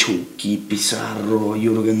empezaba el Chucky, Pizarro,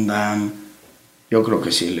 Jürgen Damm. Yo creo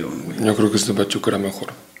que sí, León, güey. Yo creo que este Pachuca era mejor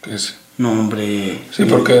que ese. No, hombre. Sí,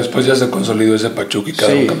 porque después ya se consolidó ese Pachuca y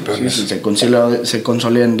quedaron campeones. Sí, se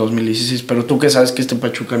consolida en 2016. Pero tú que sabes que este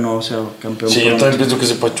Pachuca no sea campeón. Sí, yo también pienso que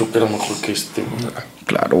ese Pachuca era mejor que este.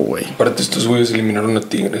 Claro, güey. Aparte, estos güeyes eliminaron a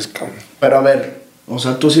Tigres, cabrón. Pero a ver, o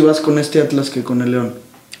sea, tú sí vas con este Atlas que con el León.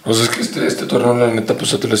 O sea, es que este torneo, la neta,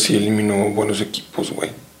 pues Atlas sí eliminó buenos equipos, güey.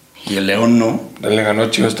 Y el León no. Le ganó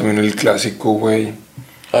a Chivas también el clásico, güey.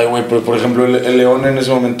 Ay, güey, pero por ejemplo, el León en ese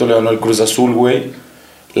momento le ganó al Cruz Azul, güey.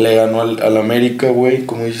 Le ganó al América, güey,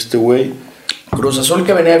 como dice este güey. Cruz Azul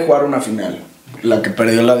que venía de jugar una final. La que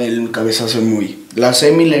perdió la del cabezazo en Muy. La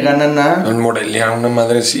semi le ganan a... Al Morelia, una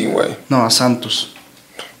madre sí, güey. No, a Santos.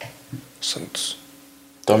 Santos.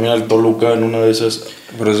 También al Toluca en una de esas.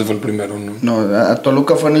 Pero ese fue el primero, ¿no? No, a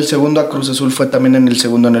Toluca fue en el segundo, a Cruz Azul fue también en el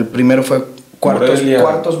segundo. En el primero fue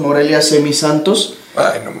cuartos Morelia, semi Santos.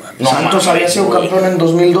 Ay, no mames. Santos había sido campeón en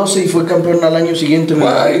 2012 y fue campeón al año siguiente.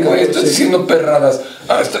 Ay, güey, estás diciendo perradas.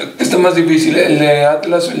 Está más difícil, el de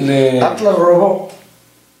Atlas o el de... Atlas robó.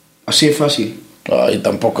 Así es fácil. Ay,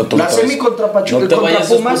 tampoco tú. La semi contra Pachuca, no te contra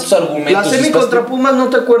vayas a Pumas. tus argumentos, La semi contra Pumas, ¿no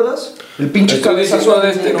te acuerdas? El pinche Estoy diciendo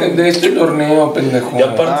de este torneo, pendejo. Y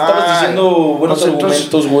aparte estabas diciendo buenos pues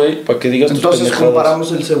argumentos, güey, para que digas tus Entonces pendejadas.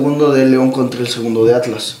 comparamos el segundo de León contra el segundo de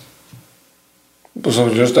Atlas. Pues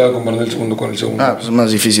yo estaba comparando el segundo con el segundo. Pues es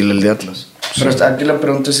más difícil el de Atlas. Sí. Pero aquí la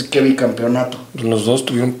pregunta es ¿qué bicampeonato? Pues los dos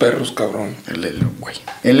tuvieron perros, cabrón. El de León, güey.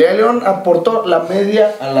 El de León aportó la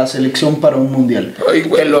media a la selección para un mundial. Ay,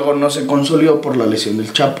 güey. Que luego no se consolidó por la lesión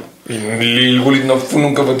del Chapo. Y el Gullit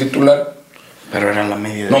nunca fue titular. Pero era la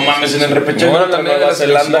media de No mames, en el repechaje No, contra también Nueva la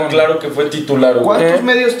Zelanda, selección. claro que fue titular, güey. ¿Cuántos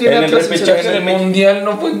medios tiene en el Atlas en repechaje selección? del Mundial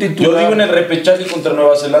no fue titular. Yo digo en el repechaje contra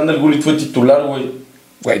Nueva Zelanda, el Gullit fue titular, güey.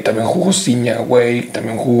 Güey, también jugó Ciña, güey.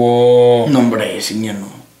 También jugó... No, hombre, Ciña no.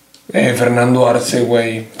 Fernando Arce,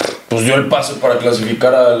 güey. Pues dio el pase para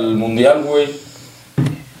clasificar al mundial, güey.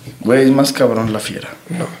 Güey, es más cabrón la fiera.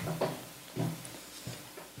 No.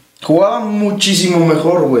 Jugaba muchísimo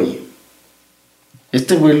mejor, güey.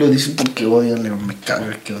 Este güey lo dice porque odia a León. Me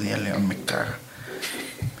caga que odia a León, me caga.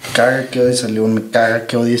 Me caga que odies a León, me caga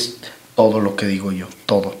que odies todo lo que digo yo,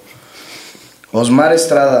 todo. Osmar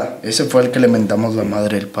Estrada, ese fue el que le mentamos la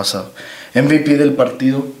madre el pasado. MVP del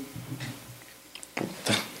partido.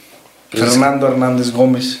 Fernando Hernández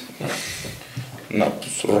Gómez. No,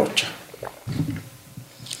 pues Rocha.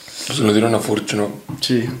 Pues se lo dieron a Furch, ¿no?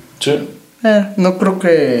 Sí. Sí. No creo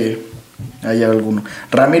que haya alguno.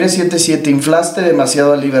 Ramírez 77, inflaste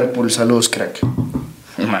demasiado a Liverpool. Saludos, crack.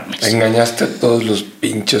 Mames. Engañaste a todos los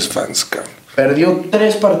pinches fans, cabrón. Perdió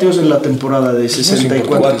 3 partidos en la temporada de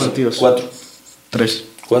 64 partidos. 3.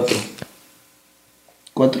 4.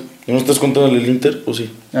 ¿No estás contando el Inter o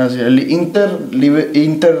sí? Sí, el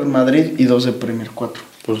Inter Madrid y 2 de Premier, 4.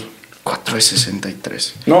 Pues 4 de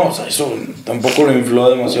 63. no, o sea, eso tampoco lo infló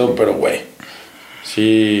demasiado, pero güey.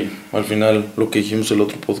 Sí, al final lo que dijimos el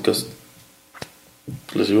otro podcast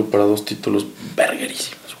les sirve para 2 títulos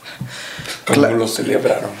verguerísimos, güey. ¿Cómo lo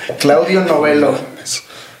celebraron? Claudio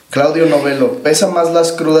Novelo, pesa más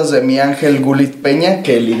las crudas de mi ángel Gullit Peña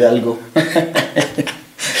que el Hidalgo.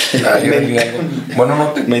 Ay, el Hidalgo. Bueno, no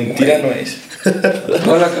te... Mentira no es.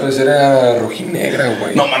 Toda la cabecera era rojinegra,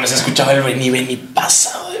 güey. No mames, escuchaba el Beni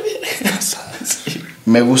pasado de verga. Sí.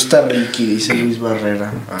 Me gusta Ricky, dice Luis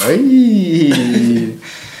Barrera. Ay.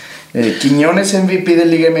 Quiñones MVP de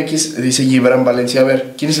Liga MX, dice Gibran Valencia. A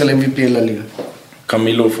ver, ¿quién es el MVP de la Liga?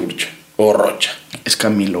 Camilo Furch o Rocha. Es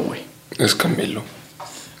Camilo, güey. Es Camilo.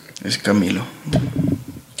 Es Camilo.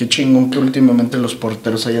 Qué chingón que últimamente los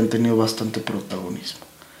porteros hayan tenido bastante protagonismo.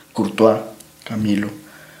 Courtois, Camilo.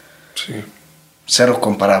 Sí. Cero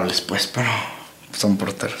comparables, pues, pero son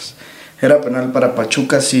porteros. Era penal para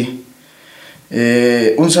Pachuca, sí.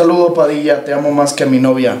 Un saludo, Padilla. Te amo más que a mi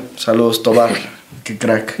novia. Saludos, Tobar. Qué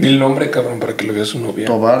crack. Y el nombre, cabrón, para que lo vea su novia.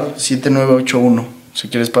 Tobar 7981. Si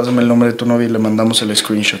quieres, pásame el nombre de tu novia y le mandamos el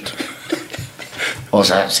screenshot. O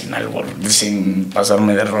sea, sin albur, sin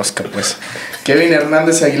pasarme de rosca, pues. Kevin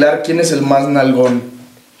Hernández Aguilar, ¿quién es el más nalgón?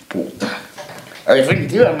 Puta.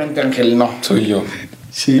 Definitivamente Ángel no. Soy yo.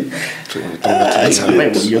 Sí. Ay,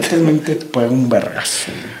 güey, yo también te pago un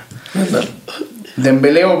vergazo.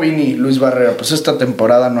 Dembélé o Vini, Luis Barrera. Pues esta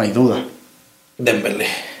temporada no hay duda. Dembélé.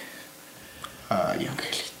 Ay,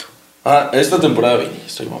 Angelito. Esta temporada Vini,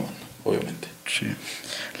 estoy mamando, obviamente. Sí.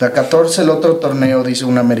 La 14, el otro torneo, dice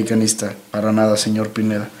un americanista. Para nada, señor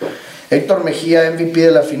Pineda. Héctor Mejía, MVP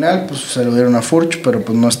de la final, pues se lo dieron a Furch, pero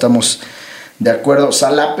pues no estamos de acuerdo.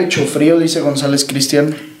 Salá pecho frío, dice González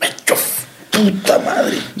Cristian. Pecho, puta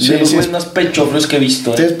madre. Sí, sí, es más pecho frío que he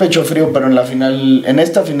visto. Sí, es pecho frío, pero en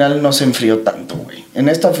esta final no se enfrió tanto, güey. En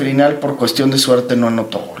esta final, por cuestión de suerte, no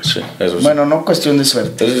anotó goles. Sí, eso sí. Bueno, no cuestión de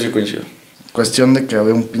suerte. Eso sí coincido. Cuestión de que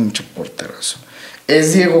había un pinche porterazo.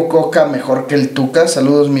 ¿Es Diego Coca mejor que el Tuca?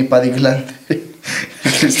 Saludos, mi Padiglante.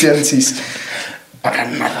 Cristian Cis. Para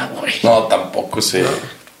nada, güey. No, tampoco sé.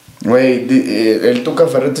 Güey, el Tuca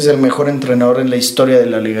Ferretti es el mejor entrenador en la historia de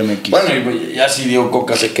la Liga MX. Bueno, y ya si Diego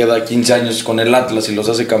Coca se queda 15 años con el Atlas y los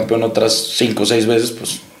hace campeón otras 5 o 6 veces,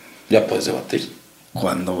 pues ya puedes debatir.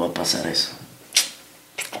 ¿Cuándo va a pasar eso?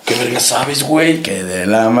 ¿Qué verga sabes, güey? Que de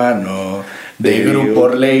la mano de Grupo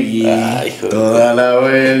Orlegui toda la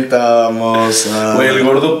vuelta vamos a... Güey, el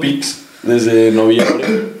gordo Pix desde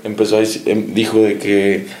noviembre empezó a decir, dijo de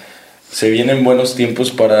que se vienen buenos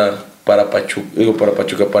tiempos para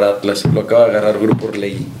Pachuca, para Atlas. Lo acaba de agarrar Grupo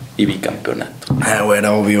Orlegui y bicampeonato.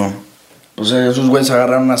 Bueno, obvio. O sea, esos güeyes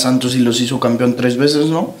agarraron a Santos y los hizo campeón 3 veces,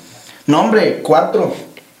 ¿no? No, hombre, 4.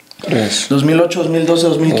 3. 2008, 2012,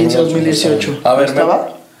 2015, 2018. A ver,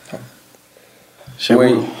 ¿estaba?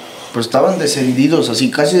 Seguro. Pues estaban descendidos,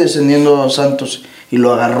 así casi descendiendo a Santos. Y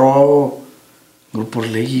lo agarró Grupo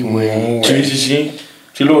Orlegui, güey. Sí.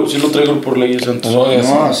 Sí lo trae Grupo Orlegui Santos.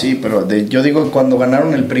 No, sí, pero yo digo cuando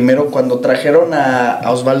ganaron el primero, cuando trajeron a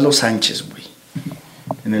Osvaldo Sánchez, güey.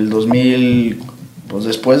 En el 2000, pues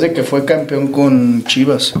después de que fue campeón con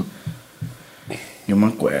Chivas. Yo me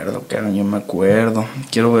acuerdo.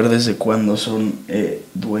 Quiero ver desde cuándo son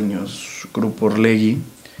dueños Grupo Orlegui.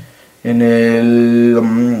 En el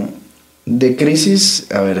de crisis,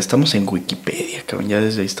 a ver, estamos en Wikipedia, cabrón, ya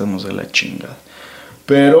desde ahí estamos de la chingada.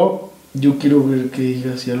 Pero yo quiero ver que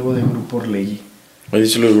diga si algo de Grupo Orlegui. Ahí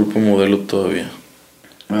dice el Grupo Modelo todavía.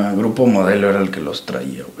 Grupo Modelo era el que los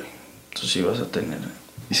traía, güey. Entonces sí vas a tener.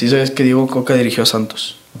 Y sí sabes que Diego Coca dirigió a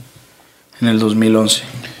Santos en el 2011.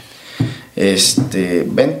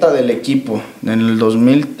 Venta del equipo en el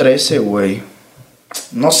 2013, güey.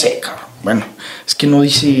 No sé, cabrón. Bueno, es que no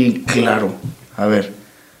dice claro. A ver.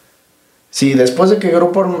 Sí, después de que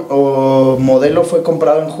Grupo Modelo fue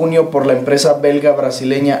comprado en junio por la empresa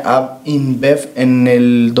belga-brasileña AB InBev en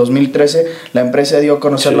el 2013, la empresa dio a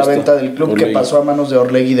conocer la venta del club Orlegui, que pasó a manos de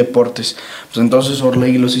Orlegui Deportes. Pues entonces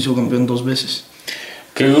Orlegui los hizo campeón 2 veces.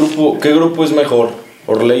 ¿Qué grupo es mejor?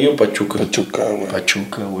 ¿Orlegui o Pachuca?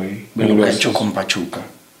 Pachuca, güey. Me lo he hecho con Pachuca.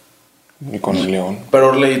 Y con el León. Pero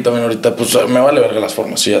Orlegui también ahorita, pues me vale verga las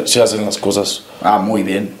formas, si hacen las cosas. Muy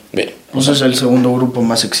bien. Bien. Pues es el segundo grupo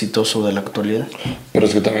más exitoso de la actualidad. Pero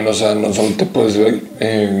es que también, o sea, no solo te puedes ver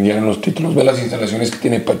ya en los títulos, ve las instalaciones que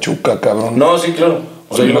tiene Pachuca, cabrón. No, sí, claro.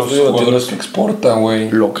 O sea, los jugadores que exporta,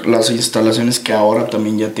 güey. Las instalaciones que ahora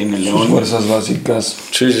también ya tiene León. Sus fuerzas básicas.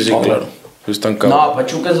 Sí, claro. Están cabrón. No,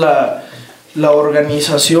 Pachuca es la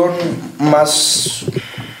organización más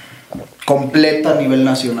completa a nivel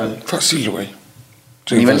nacional. Fácil, güey.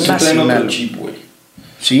 Sí, nivel nacional. Chip, güey.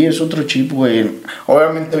 Sí, es otro chip, güey.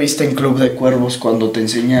 Obviamente viste en Club de Cuervos cuando te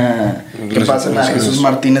enseña que pasan a Jesús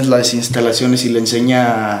Martínez las instalaciones y le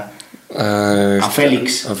enseña a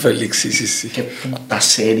Félix. A Félix, sí. Qué puta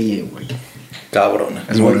serie, güey. Cabrona.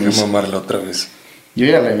 Es bueno que mamarla otra vez. Yo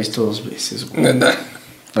ya la he visto 2 veces, güey. ¿Verdad?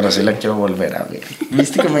 Pero sí la quiero volver a ver.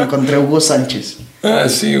 ¿Viste que me encontré a Hugo Sánchez?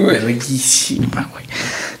 Sí, güey. Riquísima, güey.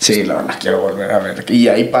 Sí, la quiero volver a ver. Y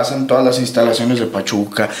ahí pasan todas las instalaciones de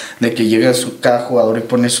Pachuca, de que llega cada jugador y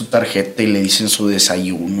pone su tarjeta y le dicen su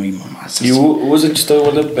desayuno y mamás. ¿Y Hugo Sánchez estaba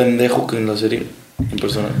igual de pendejo que en la serie, en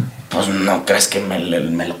persona? Pues no crees que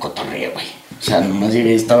me lo cotorreé, güey. O sea, nomás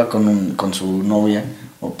llegué y estaba con su novia,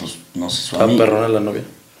 o pues, no sé, su amiga. Perrona la novia.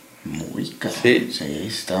 Muy cabrón. Sí,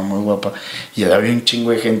 estaba muy guapa. Y había un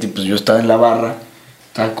chingo de gente, y pues yo estaba en la barra.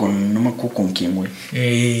 Estaba no me acuerdo con quién, güey.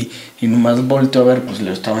 Y nomás volteo a ver, pues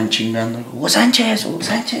le estaban chingando. Hugo Sánchez.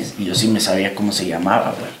 Y yo sí me sabía cómo se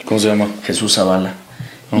llamaba, güey. ¿Cómo se llama? Jesús Zavala.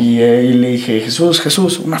 Y le dije,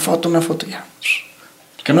 Jesús, una foto, ya.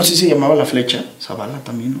 Que no sé si se llamaba La Flecha. Zavala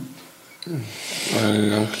también, ¿no?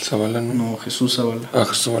 El Ángel Zavala, ¿no? No, Jesús Zavala.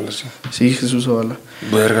 Jesús Zavala, sí. Sí, Jesús Zavala.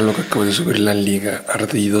 Verga lo que acabo de subir la Liga,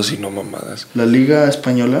 ardidos y no mamadas. ¿La Liga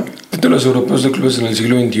Española? Títulos europeos de clubes en el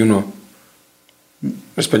siglo XXI.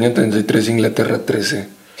 España 33, Inglaterra 13.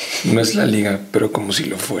 No es la Liga, pero como si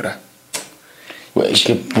lo fuera. Güey,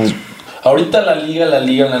 ahorita la liga,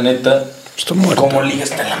 la neta, Está muerta. como liga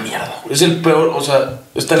está en la mierda, güey. Es el peor, o sea,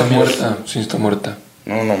 está en la muerta. mierda. Sí, está muerta.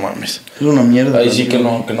 No mames. Es una mierda. Ahí sí que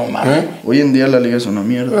no mames. Hoy en día la liga es una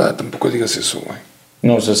mierda. Tampoco digas eso, güey.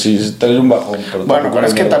 No, o sea, sí, está en un bajón. Pero Bueno, tampoco pero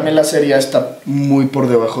es una que mierda. también la Serie A está muy por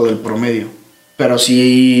debajo del promedio. Pero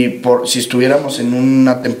si estuviéramos en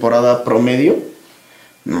una temporada promedio,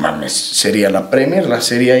 no mames, sería la Premier, la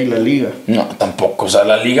Serie A y la Liga. No, tampoco. O sea,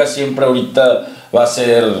 la liga siempre ahorita va a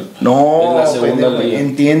ser. No, es la segunda pendejo, liga.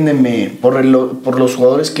 entiéndeme, por los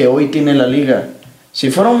jugadores que hoy tiene la Liga. Si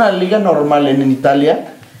fuera una liga normal en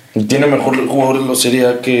Italia, ¿Tiene mejor jugadores la Serie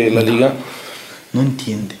A que la liga? no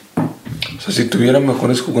entiende. O sea, si tuviera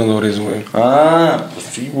mejores jugadores, güey. Ah, pues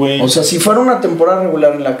sí, güey. O sea, si fuera una temporada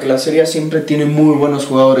regular en la que la Serie A siempre tiene muy buenos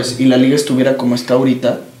jugadores y la Liga estuviera como está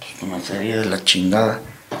ahorita, pues una serie de la chingada.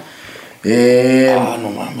 No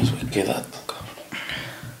mames, güey, qué dato, cabrón.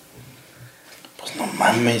 Pues no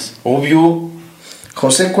mames, obvio.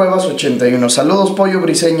 José Cuevas 81. Saludos, Pollo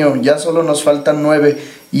Briseño. Ya solo nos faltan 9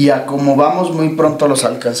 y a como vamos muy pronto los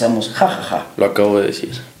alcanzamos. Ja, ja, ja. Lo acabo de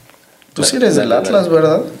decir. Tú sí eres del Atlas,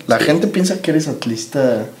 ¿verdad? La gente piensa que eres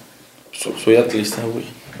atlista. Soy atlista, güey.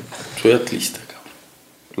 Soy atlista, cabrón.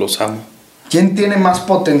 Los amo. ¿Quién tiene más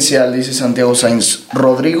potencial? Dice Santiago Sainz.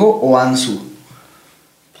 ¿Rodrigo o Ansu?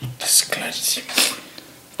 Es clarísimo.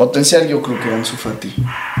 Potencial yo creo que Ansu Fati.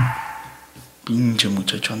 Pinche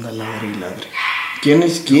muchacho anda ladre y ladre. ¿Quién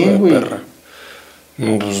es quién, güey? Perra.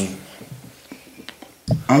 No, pues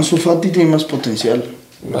Ansu Fati tiene más potencial.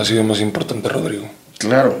 ha sido más importante Rodrigo.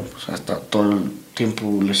 Claro, pues hasta todo el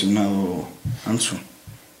tiempo lesionado Ansu.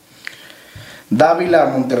 Dávila,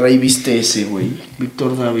 Monterrey, viste ese, güey.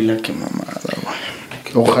 Víctor Dávila, qué mamada,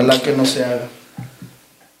 güey. Ojalá que no se haga.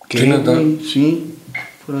 ¿Qué, neta? güey? Sí,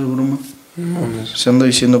 fuera de broma. No mames. Se anda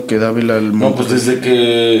diciendo que Dávila el No, pues desde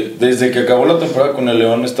que acabó la temporada con el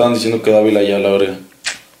León estaban diciendo que Dávila ya la verga.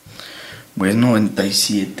 Güey, es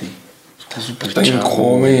 97. Está súper Está bien chavo,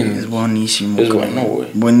 joven. güey. Es buenísimo. Es cabrón. bueno, güey.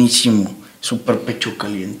 Buenísimo. Súper pecho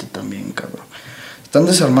caliente también, cabrón. Están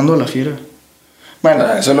desarmando a la fiera. Bueno,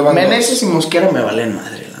 solo van Meneses y Mosquera me valen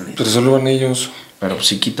madre, la neta. Pero solo van ellos. Pero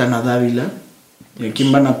si quitan a Dávila, ¿y a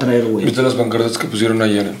quién van a traer, güey? ¿Viste las pancartas que pusieron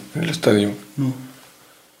ayer en el estadio? No.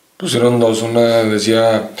 Pusieron dos. Una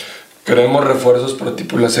decía: queremos refuerzos para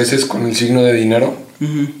tipo las S con el signo de dinero.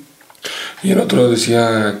 Ujú. Y el otro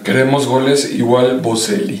decía: queremos goles igual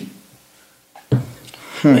Boselli.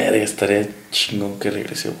 Verga, estaría chingón que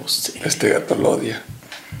regrese vos. Este gato lo odia.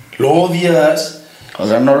 ¿Lo odias? O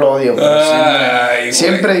sea, no lo odio, pero Ay, güey.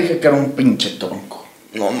 siempre dije que era un pinche tronco.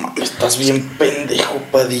 No mames, estás bien pendejo,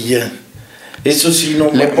 Padilla. Eso sí, no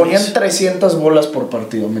Le mames. ponían 300 bolas por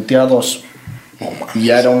partido, metía 2. No mames. Y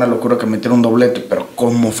ya era una locura que metiera un doblete, pero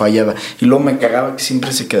cómo fallaba. Y luego me cagaba que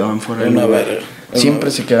siempre se quedaban fuera del Una lugar. verga.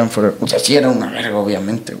 Siempre se quedaban fuera. O sea, sí era una verga,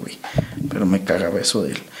 obviamente, güey. Pero me cagaba eso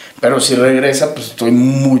de él. Pero si regresa, pues estoy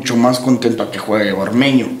mucho más contento a que juegue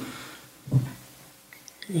Ormeño.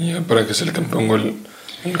 Y ya para que sea el campeón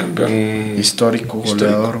el campeón Histórico,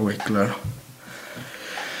 goleador, güey, claro.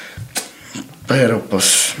 Pero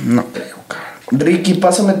pues, no creo, cabrón. Ricky,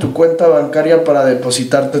 pásame tu cuenta bancaria para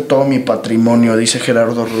depositarte todo mi patrimonio, dice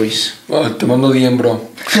Gerardo Ruiz. Te mando 10, bro.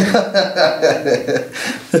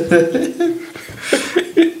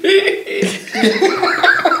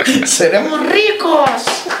 ¡Seremos ricos!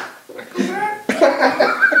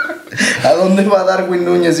 ¿A dónde va Darwin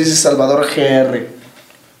Núñez? Dice Salvador GR.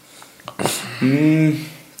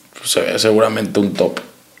 Pues seguramente un top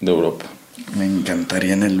de Europa. Me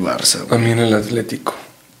encantaría en el Barça, A güey. mí en el Atlético.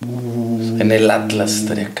 En el Atlas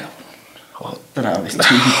estaría cabrón. Otra vez,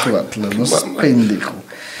 chiquito Atlas, no seas pendejo.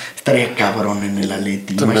 Estaría cabrón en el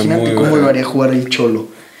Atleti. También Imagínate muy cómo bueno. lo haría jugar el Cholo.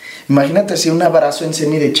 Imagínate así un abrazo en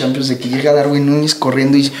semi de Champions de que llega Darwin Núñez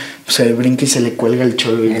corriendo y se le brinca y se le cuelga el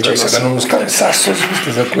Cholo. Y el Cholo Se así. dan unos cabezazos,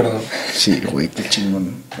 ¿estás de acuerdo? Sí, güey, qué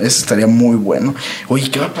chingón. Eso estaría muy bueno. Oye,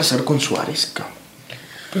 ¿qué va a pasar con Suárez, cabrón?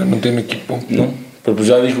 Pero no tiene equipo. No, pero pues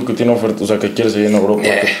ya dijo que tiene oferta, o sea, que quiere seguir en Europa.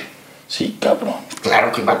 Sí, cabrón.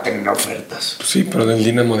 Claro que va a tener ofertas. Pues sí, pero del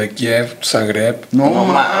Dinamo de Kiev, Zagreb, No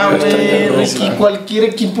mames, mames, Ricky, cualquier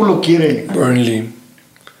equipo lo quiere. Burnley,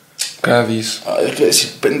 Cádiz. Ay, hay que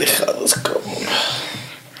decir pendejadas, cabrón.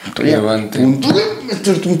 Levante.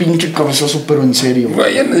 Esto es un pinche cabezazo, pero en serio.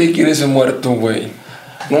 Güey, ya nadie quiere ese muerto, güey.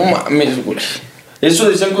 No mames, güey. Eso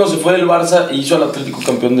decían cuando se fue del Barça e hizo al Atlético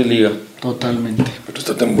campeón de Liga. Totalmente. Pero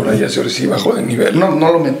esta temporada ya se sí bajó de nivel. No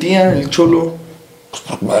lo metía el Cholo. Pues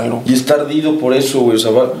por malo. Y está ardido por eso, güey. O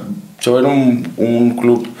sea, va a ver un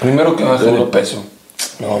club. Primero que baje de peso.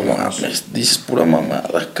 No mames, dices pura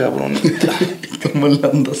mamada, cabrón. ¿Cómo la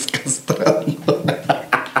andas castrando?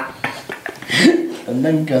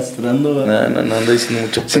 andan castrando. No, anda diciendo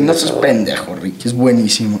mucho. Si no sos pendejo, Ricky, es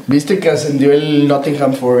buenísimo. ¿Viste que ascendió el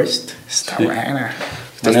Nottingham Forest? Está buena.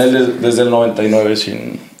 Tenía desde el 99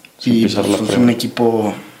 sin pisar la Es Premier. un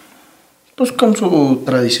equipo, pues, con su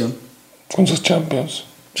tradición. Con sus Champions.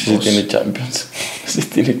 Sí tiene Champions. Sí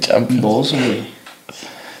tiene Champions. 2, güey.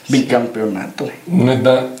 Bicampeonato.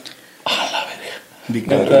 Neta.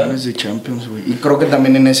 Bicampeones de Champions, güey. Y creo que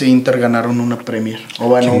también en ese Inter ganaron una Premier. O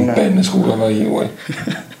bueno, ¿Quién una. penes jugaba ahí, güey?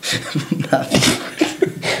 Nadie.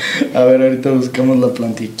 A ver, ahorita buscamos la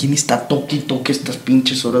plantilla. ¿Quién está toque y toque estas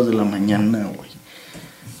pinches horas de la mañana, güey?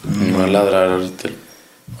 Me va a ladrar ahorita el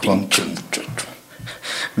Poncho. pinche muchacho.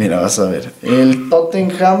 Mira, vas a ver. El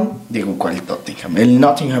Tottenham, digo, ¿cuál Tottenham? El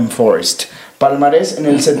Nottingham Forest. Palmarés en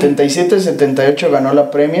el 77-78 ganó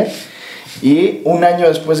la Premier y un año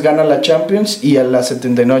después gana la Champions y a la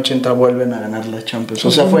 79-80 vuelven a ganar la Champions.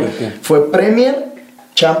 O sea, fue Premier,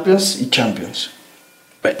 Champions y Champions.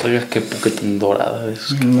 Verga, qué época tan dorada de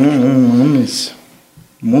esos.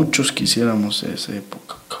 Muchos quisiéramos esa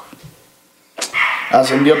época, cabrón.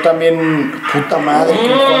 Ascendió también, puta madre,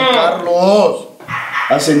 con Juan Carlos.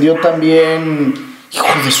 Ascendió también, hijo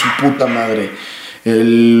de su puta madre,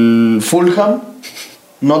 el Fulham,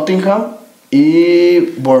 Nottingham y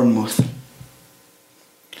Bournemouth.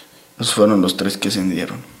 Esos fueron los 3 que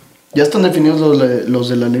ascendieron. ¿Ya están definidos los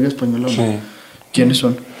de la Liga Española? Sí. ¿Quiénes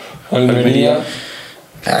son? Almería.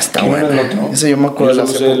 Está ¿Quién era bueno. el otro? Ese yo me acuerdo de Yo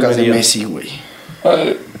las solo sé épocas de Almería. Messi, güey.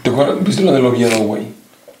 ¿Te acuerdas? ¿Viste lo del Oviedo, güey?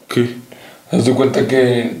 ¿Qué? Haz de cuenta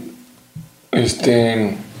que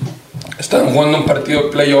estaban jugando un partido de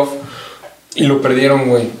playoff y lo perdieron,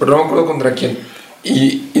 güey. Pero no me acuerdo contra quién.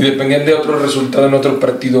 Y dependían de otro resultado en otro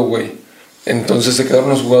partido, güey. Entonces se quedaron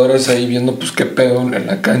los jugadores ahí viendo pues qué pedo en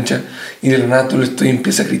la cancha. Y de la nada tú y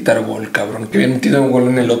empieza a gritar gol, cabrón. Que habían metido un gol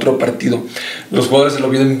en el otro partido. Los jugadores del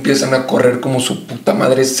Oviedo empiezan a correr como su puta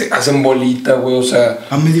madre. Se hacen bolita, güey. O sea...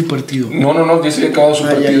 A medio partido. No, ya se había acabado su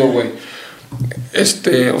partido, ya. güey.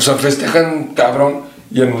 O sea, festejan cabrón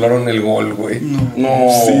y anularon el gol, güey. No.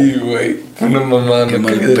 Sí, güey. Fue una mamada. Qué me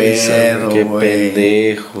mal cagué de risa, pedo. güey. Qué güey.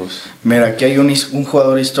 pendejos. Mira, aquí hay un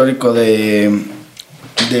jugador histórico del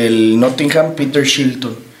Nottingham, Peter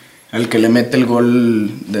Shilton, al que le mete el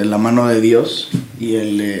gol de la mano de Dios y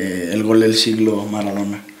el gol del siglo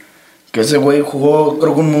Maradona. Que ese güey jugó,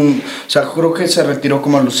 creo que se retiró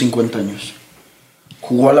como a los 50 años.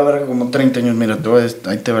 Jugó a la verga como 30 años, mira,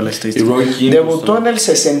 ahí te va la estadística. Y Roy Keane, Debutó en el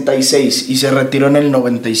 66 y se retiró en el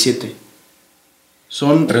 97.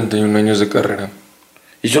 Son 31 años de carrera.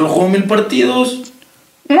 Y solo jugó 1000 partidos.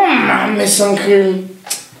 No mames, Ángel.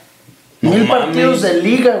 No 1000 mames. partidos de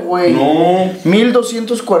liga, güey. No.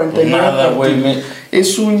 1249 Nada, güey, partidos.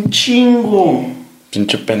 Es un chingo.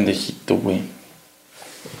 Pinche pendejito, güey.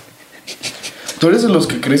 Tú eres de los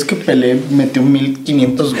que crees que Pelé metió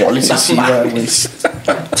 1500 goles así, güey.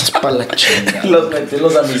 Estás pa' la chingada. Los metí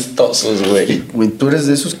los amistosos, güey. Güey, tú eres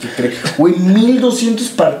de esos que crees. Güey, 1200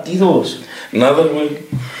 partidos. Nada, güey.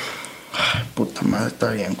 Ay, puta madre, está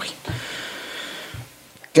bien, güey.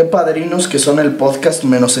 Qué padrinos que son el podcast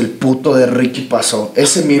menos el puto de Ricky pasó.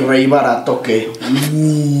 Ese mi rey barato que.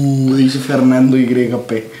 Dice Fernando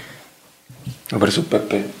YP. A ver su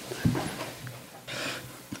Pepe.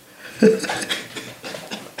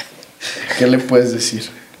 ¿Qué le puedes decir?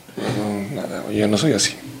 No, nada, güey, yo no soy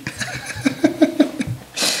así.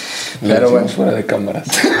 Pero bueno. Fuera de cámaras.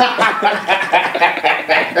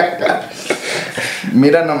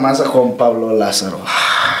 Mira nomás a Juan Pablo Lázaro.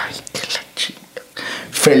 Ay, qué la chinga.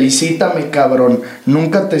 Felicítame, cabrón.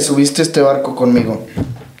 Nunca te subiste a este barco conmigo.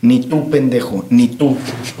 Ni tú, pendejo, ni tú.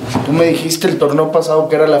 Tú me dijiste el torneo pasado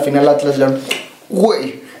que era la final Atlas León.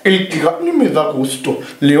 Güey, el que gane me da gusto.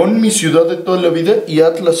 León, mi ciudad de toda la vida, y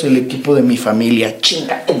Atlas, el equipo de mi familia.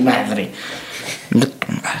 Chinga tu madre.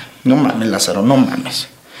 No mames, Lázaro, no mames.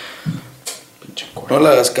 Pinche No le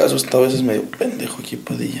hagas caso, esta vez es medio pendejo aquí,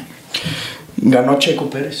 Padilla. Ganó Checo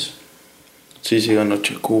Pérez. Sí, ganó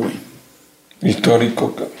Checo, güey.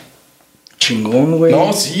 Histórico, cabrón. Chingón, güey.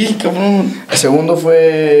 No, sí, cabrón. El segundo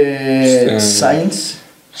fue Sainz.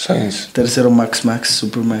 Sainz. Tercero Max,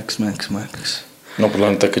 Super Max. No, pues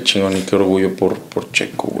la neta, qué chingón y qué orgullo por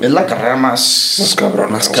Checo, güey. Es la carrera más cabrona,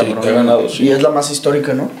 más sí, cabrona. que ha ganado, sí. Y es la más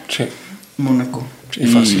histórica, ¿no? Sí. Mónaco. Sí,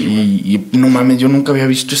 fácil, y no mames, yo nunca había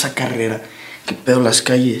visto esa carrera. ¿Qué pedo las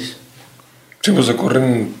calles? Sí, pues se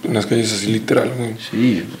corren en las calles así literal, güey.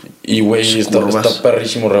 Sí. Y, güey, está Curvas.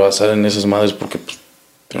 perrísimo rebasar en esas madres porque, pues,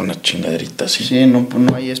 tiene una chingaderita así. Sí, no, pues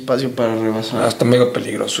no hay espacio para rebasar. Está mega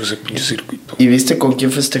peligroso ese pinche circuito. ¿Y viste con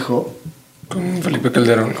quién festejó? Con Felipe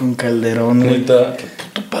Calderón. Con Calderón, güey. Neta, qué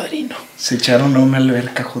puto padrino. Se echaron a una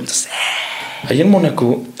alberca juntos. Ahí en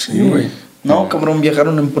Mónaco. Sí, güey. No, cabrón,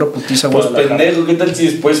 viajaron en pura putiza. Pues pendejo, ¿qué tal si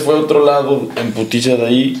después fue a otro lado en putiza de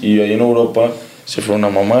ahí y ahí en Europa se fueron a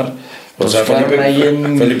mamar? O Pues sea, fueron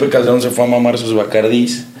Felipe Calderón se fue a mamar sus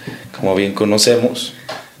bacardís, como bien conocemos.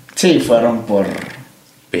 Sí, fueron por...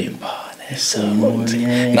 Pimpones. muy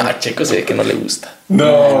bien. No, Checo se ve que no le gusta.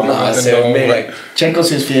 No, se ve mega. Checo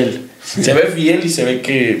sí es fiel. Se ve fiel y se ve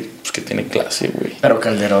que, pues, que tiene clase, güey. Pero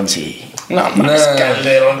Calderón sí. No más,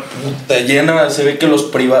 Calderón, puta, llena, se ve que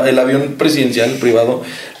el avión presidencial privado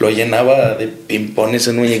lo llenaba de pimpones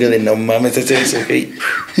en un llegue de no mames, ese güey.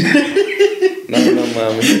 No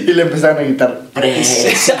mames. Y le empezaron a gritar,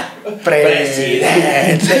 presidente.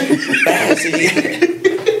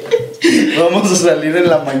 Vamos a salir en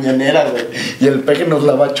la mañanera, güey. Y el peje nos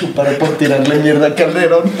la va a chupar por tirarle mierda a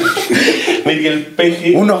Calderón. El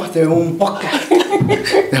peje. Uno de un podcast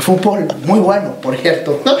de fútbol muy bueno, por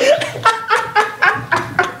cierto.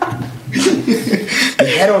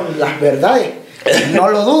 Dijeron las verdades. No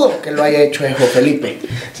lo dudo que lo haya hecho Ejo Felipe.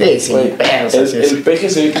 Sí, Güey, pero el peje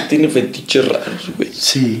se ve que tiene fetiches raros, güey.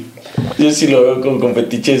 sí. Yo sí lo veo con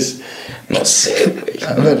fetiches, no sé, güey.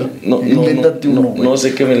 A ver, invéntate uno, güey. No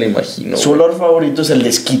sé qué me lo imagino. Su olor favorito es el de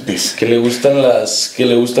esquites. Que le gustan las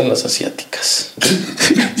asiáticas.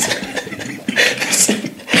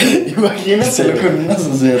 Imagínatelo con unas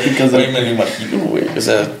asiáticas. Güey, me lo imagino, güey. O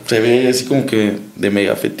sea, se ve así como que de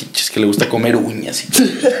mega fetiches, que le gusta comer uñas y todo.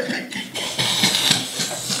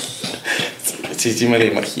 Sí, me lo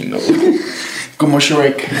imagino, güey. Como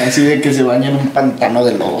Shrek, así de que se baña en un pantano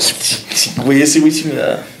de lodos. Sí, güey, ese güey sí me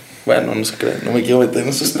da... Bueno, no se crean, no me quiero meter en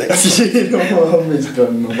esos temas. Sí, no mames,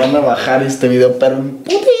 nos van a bajar este video, pero en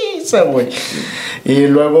putiza, güey. Y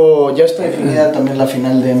luego ya está definida también la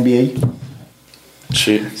final de NBA.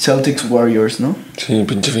 Sí. Celtics Warriors, ¿no? Sí,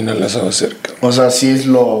 pinche final la estaba cerca. O sea, sí es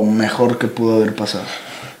lo mejor que pudo haber pasado.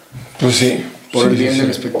 Pues sí. Por el sí, bien sí. del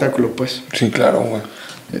espectáculo, pues. Sí, claro, güey.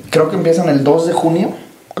 Creo que empiezan el 2 de junio.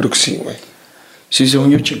 Creo que sí, güey. Sí,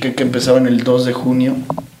 según yo chequé que empezaban el 2 de junio.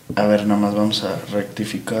 A ver, nada más vamos a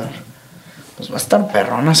rectificar. Pues va a estar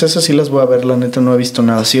perronas, esas sí las voy a ver, la neta no he visto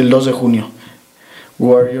nada. Sí, el 2 de junio.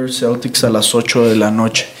 Warriors Celtics a las 8 de la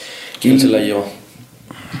noche. ¿Quién se la llevó?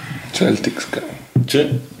 Celtics, cabrón.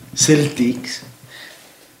 Sí. Celtics.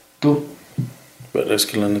 ¿Tú? Pero es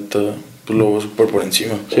que la neta, pues lo veo súper por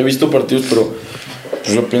encima. Sí he visto partidos, pero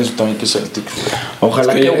pues yo pienso también que Celtics, güey.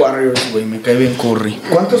 Ojalá Es que Warriors, güey, me cae bien Curry.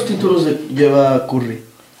 ¿Cuántos títulos lleva Curry?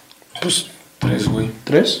 Pues 3, güey.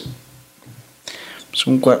 ¿3?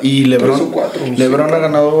 Y LeBron. 3 o 4, no sé. LeBron ha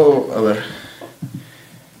ganado, a ver.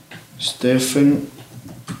 Stephen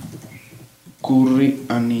Curry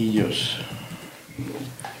anillos.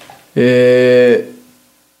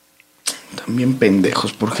 También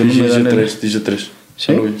pendejos, porque no me dan Dice 3.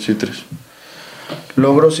 ¿Sí? Sí, 3.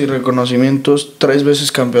 Logros y reconocimientos, 3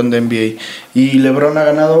 veces campeón de NBA. Y LeBron ha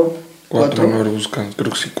ganado 4. 4. No lo buscan.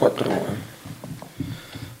 Creo que sí, 4, güey.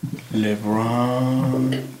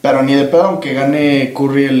 LeBron. Pero ni de pedo, aunque gane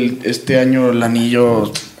Curry este año el anillo,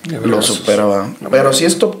 lo superaba. Pero si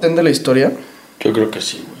es top 10 de la historia. Yo creo que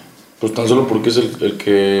sí, güey. Pues tan solo porque es el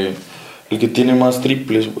que tiene más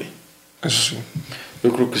triples, güey. Eso sí.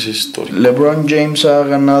 Yo creo que sí es histórico. LeBron James ha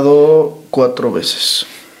ganado 4 veces.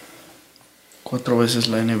 4 veces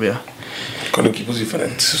la NBA. Con equipos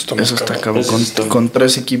diferentes. Eso Está cabrón. Con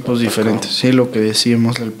 3 equipos diferentes. Sí, lo que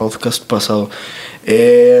decíamos en el podcast pasado.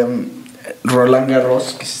 Roland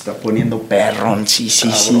Garros, que se está poniendo perrón. Sí.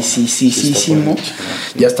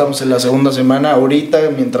 Ya estamos en la segunda semana. Ahorita,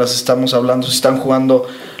 mientras estamos hablando, se están jugando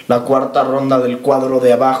la cuarta ronda del cuadro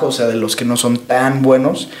de abajo, o sea, de los que no son tan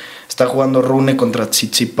buenos. Está jugando Rune contra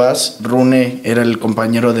Tsitsipas. Rune era el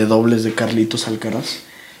compañero de dobles de Carlitos Alcaraz.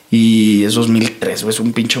 Y es 2003, es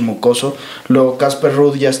un pinche mocoso. Luego Casper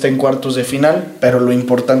Ruud ya está en cuartos de final, pero lo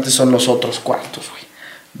importante son los otros cuartos, güey.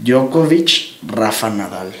 Djokovic, Rafa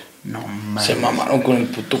Nadal. No mames. Se mamaron con el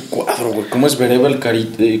puto cuadro, güey. ¿Cómo es Vereva el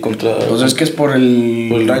Carite contra...? Pues es que es por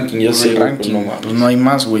el ranking, ya sé. El ranking. Pues no mames. Pues no hay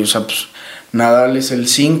más, güey. O sea, pues Nadal es el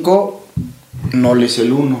 5, Nol es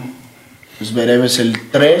el 1. Zverev es el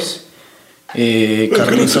 3.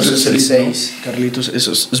 Carlitos es el 6. Carlitos,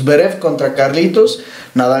 eso es Zverev contra Carlitos,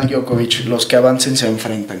 Nadal, Djokovic. Los que avancen se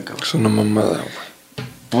enfrentan, cabrón. Es una mamada,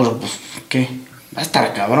 güey. Pues, ¿qué? Va a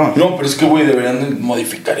estar cabrón. No, pero es que, güey, deberían de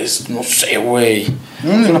modificar eso. No sé, güey.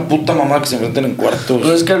 Es una puta mamada que se enfrenten en cuartos.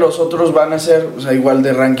 Pues es que los otros van a ser, o sea, igual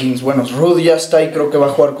de rankings buenos. Ruud ya está y creo que va a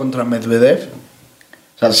jugar contra Medvedev.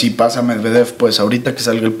 O sea, si pasa Medvedev, pues ahorita que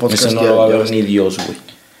salga el podcast. Ese no lo va a ver ni Dios, güey.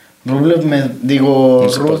 Ruud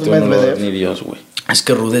Medvedev. Ni Dios, güey. Es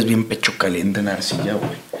que Ruud es bien pecho caliente en arcilla,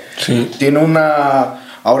 güey. Sí. Tiene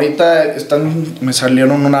una Ahorita me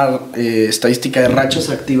salieron una estadística de rachas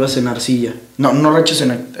activas en arcilla. No rachas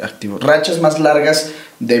en activo. Rachas más largas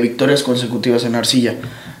de victorias consecutivas en arcilla.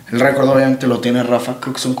 El récord obviamente lo tiene Rafa.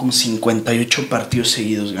 Creo que son como 58 partidos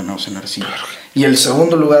seguidos ganados en arcilla. Y el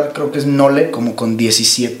segundo lugar creo que es Nole, como con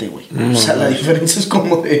 17, güey. O sea, la diferencia es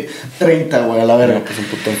como de 30, güey, a la verga. No, pues un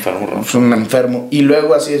puto enfermo, Rafa. Es un enfermo. Y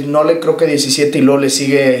luego así es, Nole creo que 17 y luego le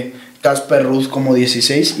sigue Casper Ruud como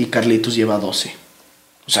 16 y Carlitos lleva 12.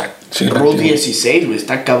 O sea, sí, Ruud 16, güey,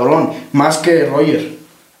 está cabrón. Más que Roger.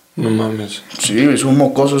 No mames. Sí, es un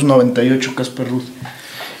mocoso, es 98 Casper Ruud.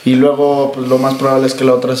 Y luego, pues lo más probable es que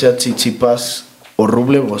la otra sea Tsitsipas o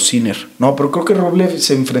Rublev o Sinner. No, pero creo que Rublev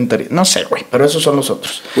se enfrentaría. No sé, güey, pero esos son los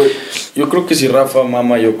otros. Güey, yo creo que si Rafa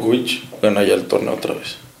mama a Djokovic, gana ya el torneo otra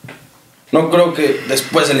vez. No creo que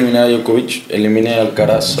después de eliminar a Djokovic, elimine a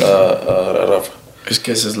Alcaraz a Rafa. Es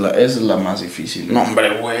que esa es la más difícil. No,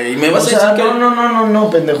 hombre, güey, me vas O sea, a decir que... no,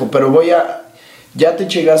 pendejo, pero ya te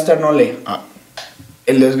llegaste a Nole.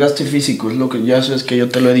 El desgaste físico es lo que ya sabes que yo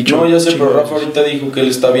te lo he dicho. No, ya sé, pero Rafa ahorita dijo que él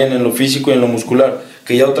está bien en lo físico y en lo muscular.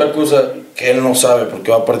 Que ya otra cosa que él no sabe,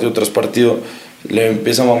 porque va partido tras partido, le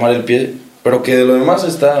empieza a mamar el pie. Pero que de lo demás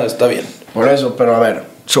está bien. Por eso, pero a ver,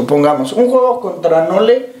 supongamos, un juego contra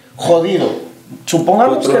Nole jodido.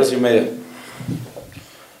 Supongamos 4 horas y media.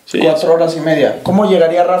 Sí, 4 horas y media. ¿Cómo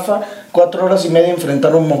llegaría Rafa 4 horas y media a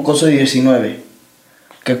enfrentar a un mocoso de 19?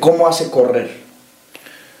 ¿Que cómo hace correr?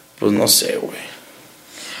 Pues no sé, güey.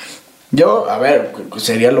 Yo, a ver,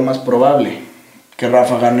 sería lo más probable que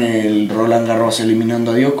Rafa gane el Roland Garros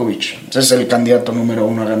eliminando a Djokovic. Ese es el candidato número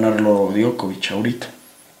 1 a ganarlo Djokovic ahorita.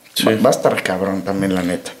 Sí. Va a estar cabrón también, la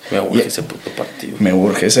neta. Me urge ese puto partido. Me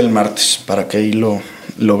urge, es el martes, para que ahí lo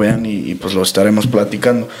vean y pues lo estaremos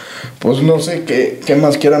platicando. Pues no sé qué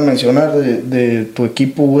más quieran mencionar de tu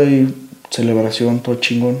equipo, güey. Celebración, todo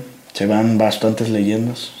chingón. Se van bastantes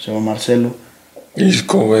leyendas. Se va Marcelo.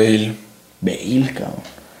 Isco, Bale. Bale,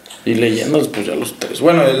 cabrón. Y leyendas, pues ya los 3.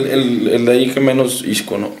 Bueno, el de ahí que menos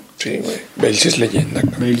Isco, ¿no? Sí, güey. Bale sí es leyenda,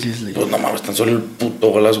 cabrón. Bale sí es leyenda. Pues no mames, tan solo el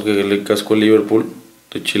puto golazo que le cascó el Liverpool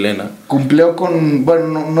de chilena. Cumplió con...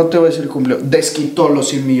 Bueno, no te voy a decir cumplió. Desquitó los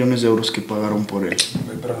 100 millones de euros que pagaron por él.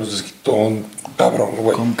 Pero los desquitó un cabrón,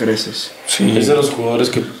 güey. Con creces. Sí. Es de los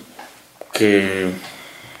jugadores que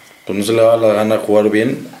pues no se le da la gana jugar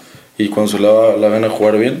bien. Y cuando se le da la gana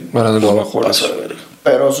jugar bien, Para de los pues, mejores. pasa de verga.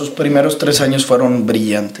 Pero sus primeros 3 años fueron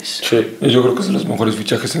brillantes. Sí. Yo creo que es de los mejores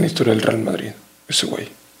fichajes en la historia del Real Madrid. Ese güey.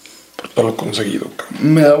 Por todo lo conseguido,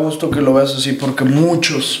 cabrón. Me da gusto que lo veas así porque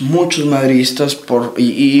muchos madridistas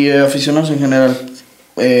y aficionados en general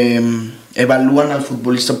evalúan al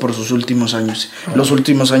futbolista por sus últimos años. Los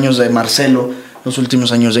últimos años de Marcelo, los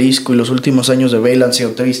últimos años de Isco y los últimos años de Bale han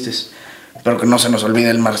sido tristes. Pero que no se nos olvide,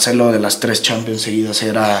 el Marcelo de las 3 Champions seguidas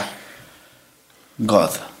era God.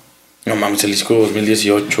 No mames, el Isco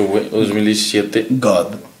 2018, güey, o 2017.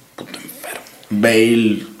 God. Puto enfermo.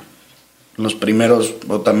 Bale, los primeros,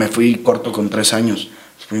 me fui corto con 3 años.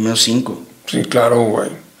 Los primeros 5. Sí, claro, güey.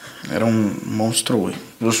 Era un monstruo, güey.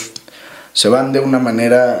 Pues se van de una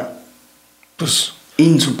manera, Pues,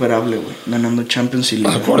 insuperable, güey. Ganando Champions y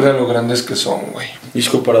Liga. acorde a lo grandes que son, güey.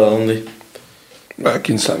 ¿Isco para dónde?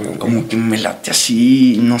 Quién sabe, güey. Como que me late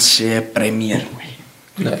así, no sé, Premier,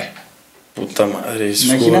 güey. Puta madre.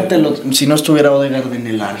 Isco, Imagínate si no estuviera Odegaard en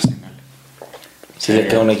el Arsenal. Si le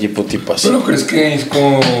queda un equipo tipo así. ¿Pero crees que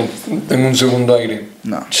Isco tenga un segundo aire?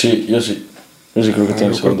 No. Sí, yo sí. Yo sí creo que No,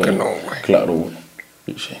 tiene yo creo segundo. que no, güey. Claro, güey.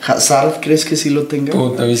 Yo sí. ¿Hazard crees que sí lo tenga?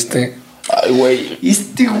 Puta, ¿viste? Ay, güey.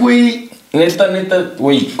 Este güey. Neta,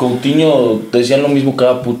 güey, Coutinho decían lo mismo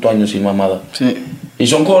cada puto año sin mamada. Sí. Y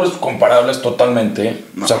son jugadores comparables totalmente, ¿eh?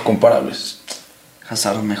 No. O sea, comparables.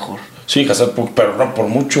 Hazard mejor. Sí, Hazard, pero no por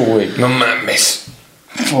mucho, güey. No mames.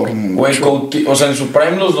 Por Güey, mucho. o sea, en su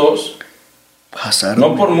prime los dos. Hazard.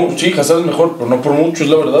 No por mucho. Sí, Hazard es mejor, pero no por mucho, es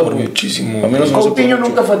la verdad, Por güey. muchísimo. A mí no se me hace por Coutinho mucho.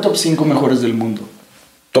 nunca fue top 5 mejores del mundo.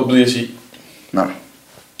 Top 10, sí. No.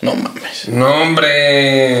 No mames. No,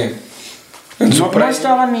 hombre. En su No prime.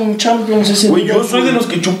 estaba ni en Champions ese Güey, día. yo soy de los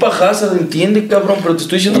que chupa Hazard, entiende, cabrón, pero te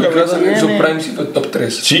estoy diciendo la verdad. En su prime sí fue top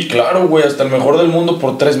 3. Sí, claro, güey, hasta el mejor del mundo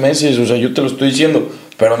por 3 meses, o sea, yo te lo estoy diciendo.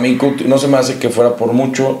 Pero a mí no se me hace que fuera por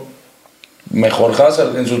mucho mejor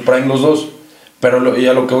Hazard en sus prime los dos. Pero y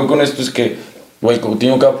a lo que voy con esto es que, güey,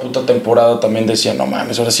 Coutinho cada puta temporada también decía, no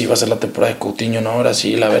mames, ahora sí va a ser la temporada de Coutinho, no, ahora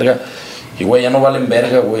sí, la verga. Y, güey, ya no valen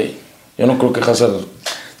verga, güey. Yo no creo que Hazard...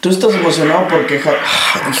 Tú estás emocionado porque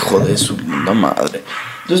hijo de su puta madre.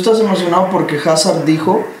 Tú estás emocionado porque Hazard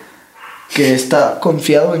dijo que está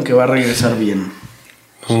confiado en que va a regresar bien.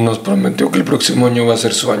 Nos prometió que el próximo año va a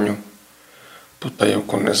ser su año. Puta, yo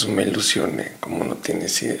con eso me ilusioné, como no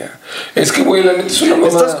tienes idea. Es que, güey, la neta es una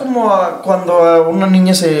mamada. Estás como cuando a una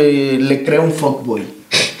niña se le crea un fuckboy.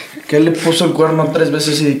 Que él le puso el cuerno 3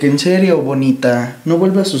 veces y de que, en serio, bonita, no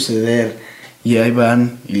vuelve a suceder. Y ahí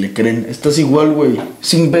van y le creen. Estás igual, güey.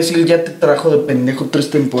 Ese imbécil ya te trajo de pendejo 3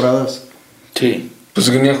 temporadas. Sí. Pues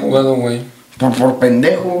que ni ha jugado, güey. Por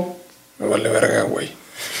pendejo. Me vale verga, güey.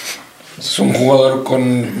 Es un jugador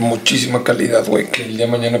con muchísima calidad, güey, que el día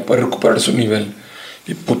de mañana puede recuperar su nivel.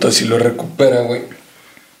 Y puta, si lo recupera, güey,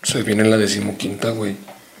 se viene en la 15ª, güey.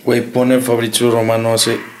 Güey, pone Fabrizio Romano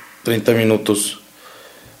hace 30 minutos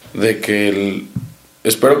de que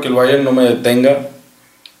espero que el Bayern no me detenga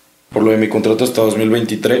por lo de mi contrato hasta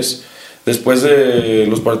 2023. Después de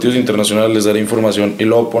los partidos internacionales les daré información. Y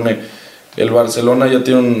luego pone, el Barcelona ya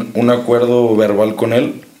tiene un acuerdo verbal con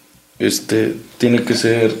él. Tiene que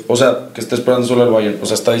ser, o sea, que está esperando solo al Bayern. O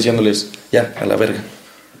sea, está diciéndoles, ya, a la verga.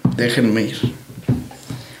 Déjenme ir.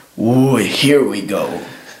 Uy, here we go.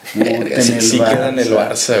 Sí queda en el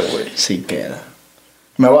Barça, güey. Sí queda.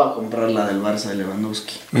 Me voy a comprar la del Barça de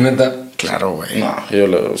Lewandowski. ¿Neta? Claro, güey. No,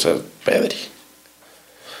 o sea, Pedri.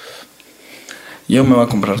 Yo me voy a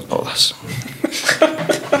comprar todas.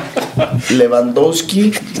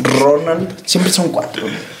 Lewandowski, Ronald. Siempre son 4.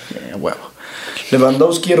 Huevo.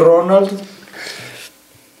 Lewandowski, Ronald.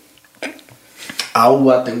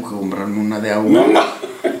 Agua, tengo que comprarme una de agua.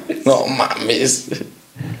 No mames.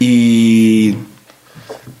 Y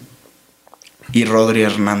Rodri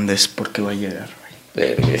Hernández, porque va a llegar,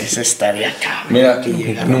 güey. Ese estaría acá. Mira,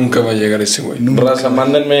 nunca va a llegar ese güey. Raza,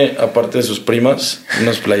 mándenme, aparte de sus primas,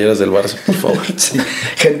 unas playeras del Barça, por favor. Sí.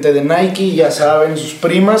 Gente de Nike, ya saben, sus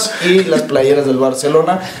primas y las playeras del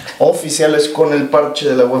Barcelona, oficiales con el parche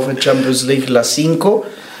de la UEFA Champions League, las 5,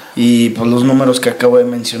 y pues los números que acabo de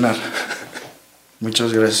mencionar.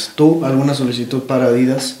 Muchas gracias. ¿Tú, alguna solicitud para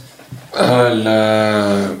Adidas?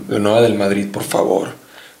 La nueva del Madrid, por favor.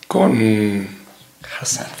 Con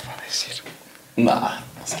Hazard, va a decir. No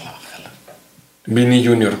se la bájala. Vini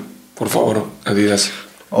Junior, por favor, Adidas.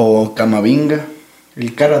 O Camavinga.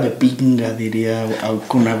 El cara de pinga, diría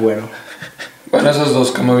Kun Agüero. Bueno, esos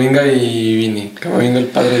dos, Camavinga y Vini. Camavinga, el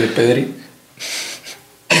padre de Pedri.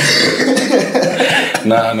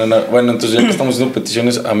 No. Bueno, entonces ya que estamos haciendo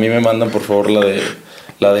peticiones, a mí me mandan por favor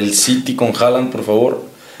la del City con Haaland, por favor.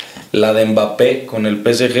 La de Mbappé con el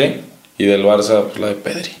PSG. Y del Barça, pues la de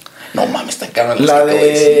Pedri. No mames, está cara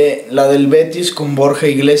la del Betis con Borja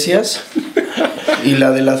Iglesias. Y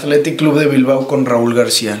la del Athletic Club de Bilbao con Raúl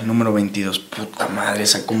García, número 22. Puta madre,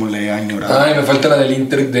 esa cómo le he añorado. Ay, me falta la del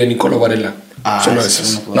Inter de Nicolo Varela. Solo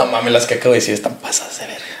esas. No mames, las que acabo de decir están pasadas de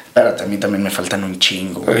verga. Espérate, a mí también me faltan un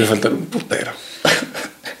chingo. A mí me faltan un putero.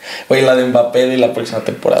 Oye, la de Mbappé de la próxima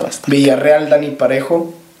temporada está. Villarreal, Dani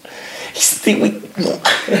Parejo. Güey,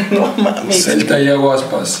 no mames. Celta y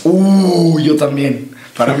Aguaspas. Yo también.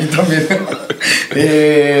 Para mí también.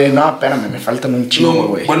 No, espérame, me faltan un chingo,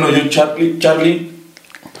 güey. Bueno, yo, Charlie,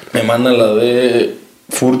 me manda la de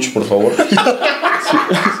Furch, por favor.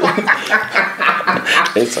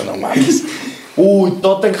 Eso no mames.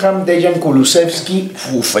 Tottenham, Dejan Kulusevski.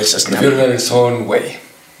 Esa está. Prefiero la de Son, güey.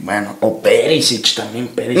 Bueno, o Perisic también.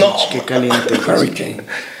 Perisic, No. qué caliente. Hurricane.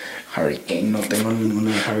 No tengo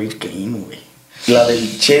ninguna de Hurricane, güey. La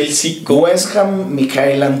del Chelsea West Ham,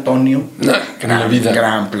 Michael Antonio. Nah, en la vida.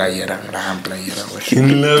 Gran playera, güey.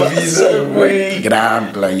 En la vida, güey.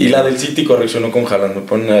 Gran playera. Y la del City correccionó con Haaland. Me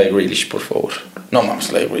ponen la de Grealish, por favor. No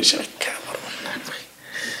mames, la de Grealish. Ay, cabrón,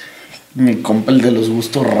 güey. Mi compa, el de los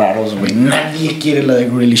gustos raros, güey. Nadie quiere la de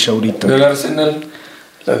Grealish ahorita. Del Arsenal,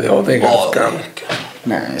 la de Odegaard, cabrón.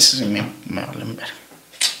 Nah, ese sí me valen ver.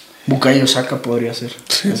 Bukayo Saka podría ser.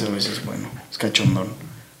 Sí. Ese veces es bueno. Es cachondón.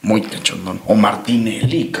 Muy cachondón. O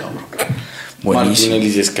Martinelli, cabrón. Buenísimo.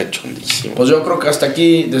 Martinelli es cachondísimo. Pues yo creo que hasta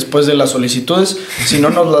aquí, después de las solicitudes, si no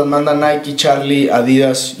nos las manda Nike, Charlie,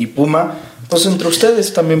 Adidas y Puma, pues entre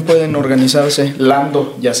ustedes también pueden organizarse.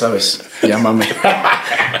 Lando, ya sabes, llámame.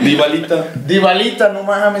 Divalita, no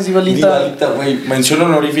mames, Divalita, güey. Mención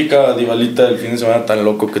honorífica a Divalita del fin de semana tan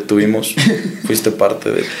loco que tuvimos. Fuiste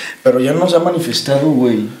parte de él. Pero ya nos ha manifestado,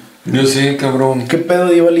 güey. Yo sé, cabrón. ¿Qué pedo,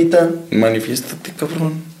 Divalita? Manifiéstate,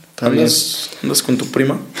 cabrón. ¿Andas con tu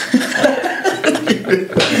prima?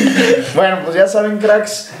 Bueno, pues ya saben,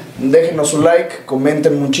 cracks, déjenos su like,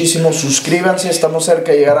 comenten muchísimo, suscríbanse, estamos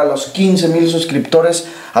cerca de llegar a los 15,000 suscriptores.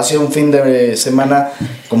 Ha sido un fin de semana,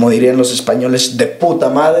 como dirían los españoles, de puta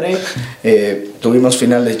madre. Tuvimos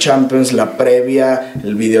final de Champions, la previa,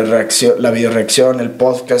 la video reacción, el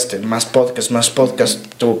podcast, más podcast,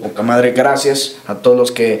 tuvo poca madre. Gracias a todos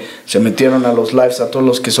los que se metieron a los lives, a todos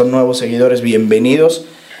los que son nuevos seguidores, bienvenidos.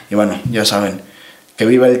 Y bueno, ya saben, que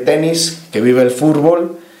viva el tenis, que viva el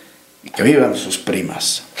fútbol y que vivan sus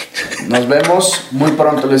primas. Nos vemos muy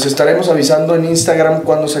pronto, les estaremos avisando en Instagram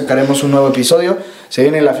cuando sacaremos un nuevo episodio. Se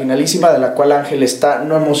viene la finalísima, de la cual Ángel está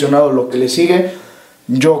no emocionado lo que le sigue.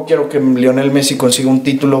 Yo quiero que Lionel Messi consiga un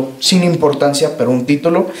título sin importancia, pero un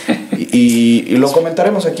título, y lo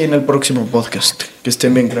comentaremos aquí en el próximo podcast. Que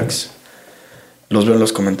estén bien, cracks. Los veo en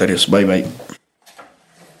los comentarios. Bye, bye.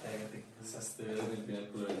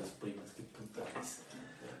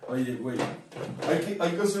 Oye, güey,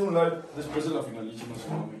 hay que hacer un live después de la finalísima,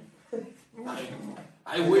 güey.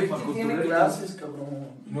 Ay, güey, para tiene clases, cabrón.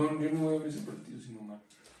 No, yo no voy a ver ese partido.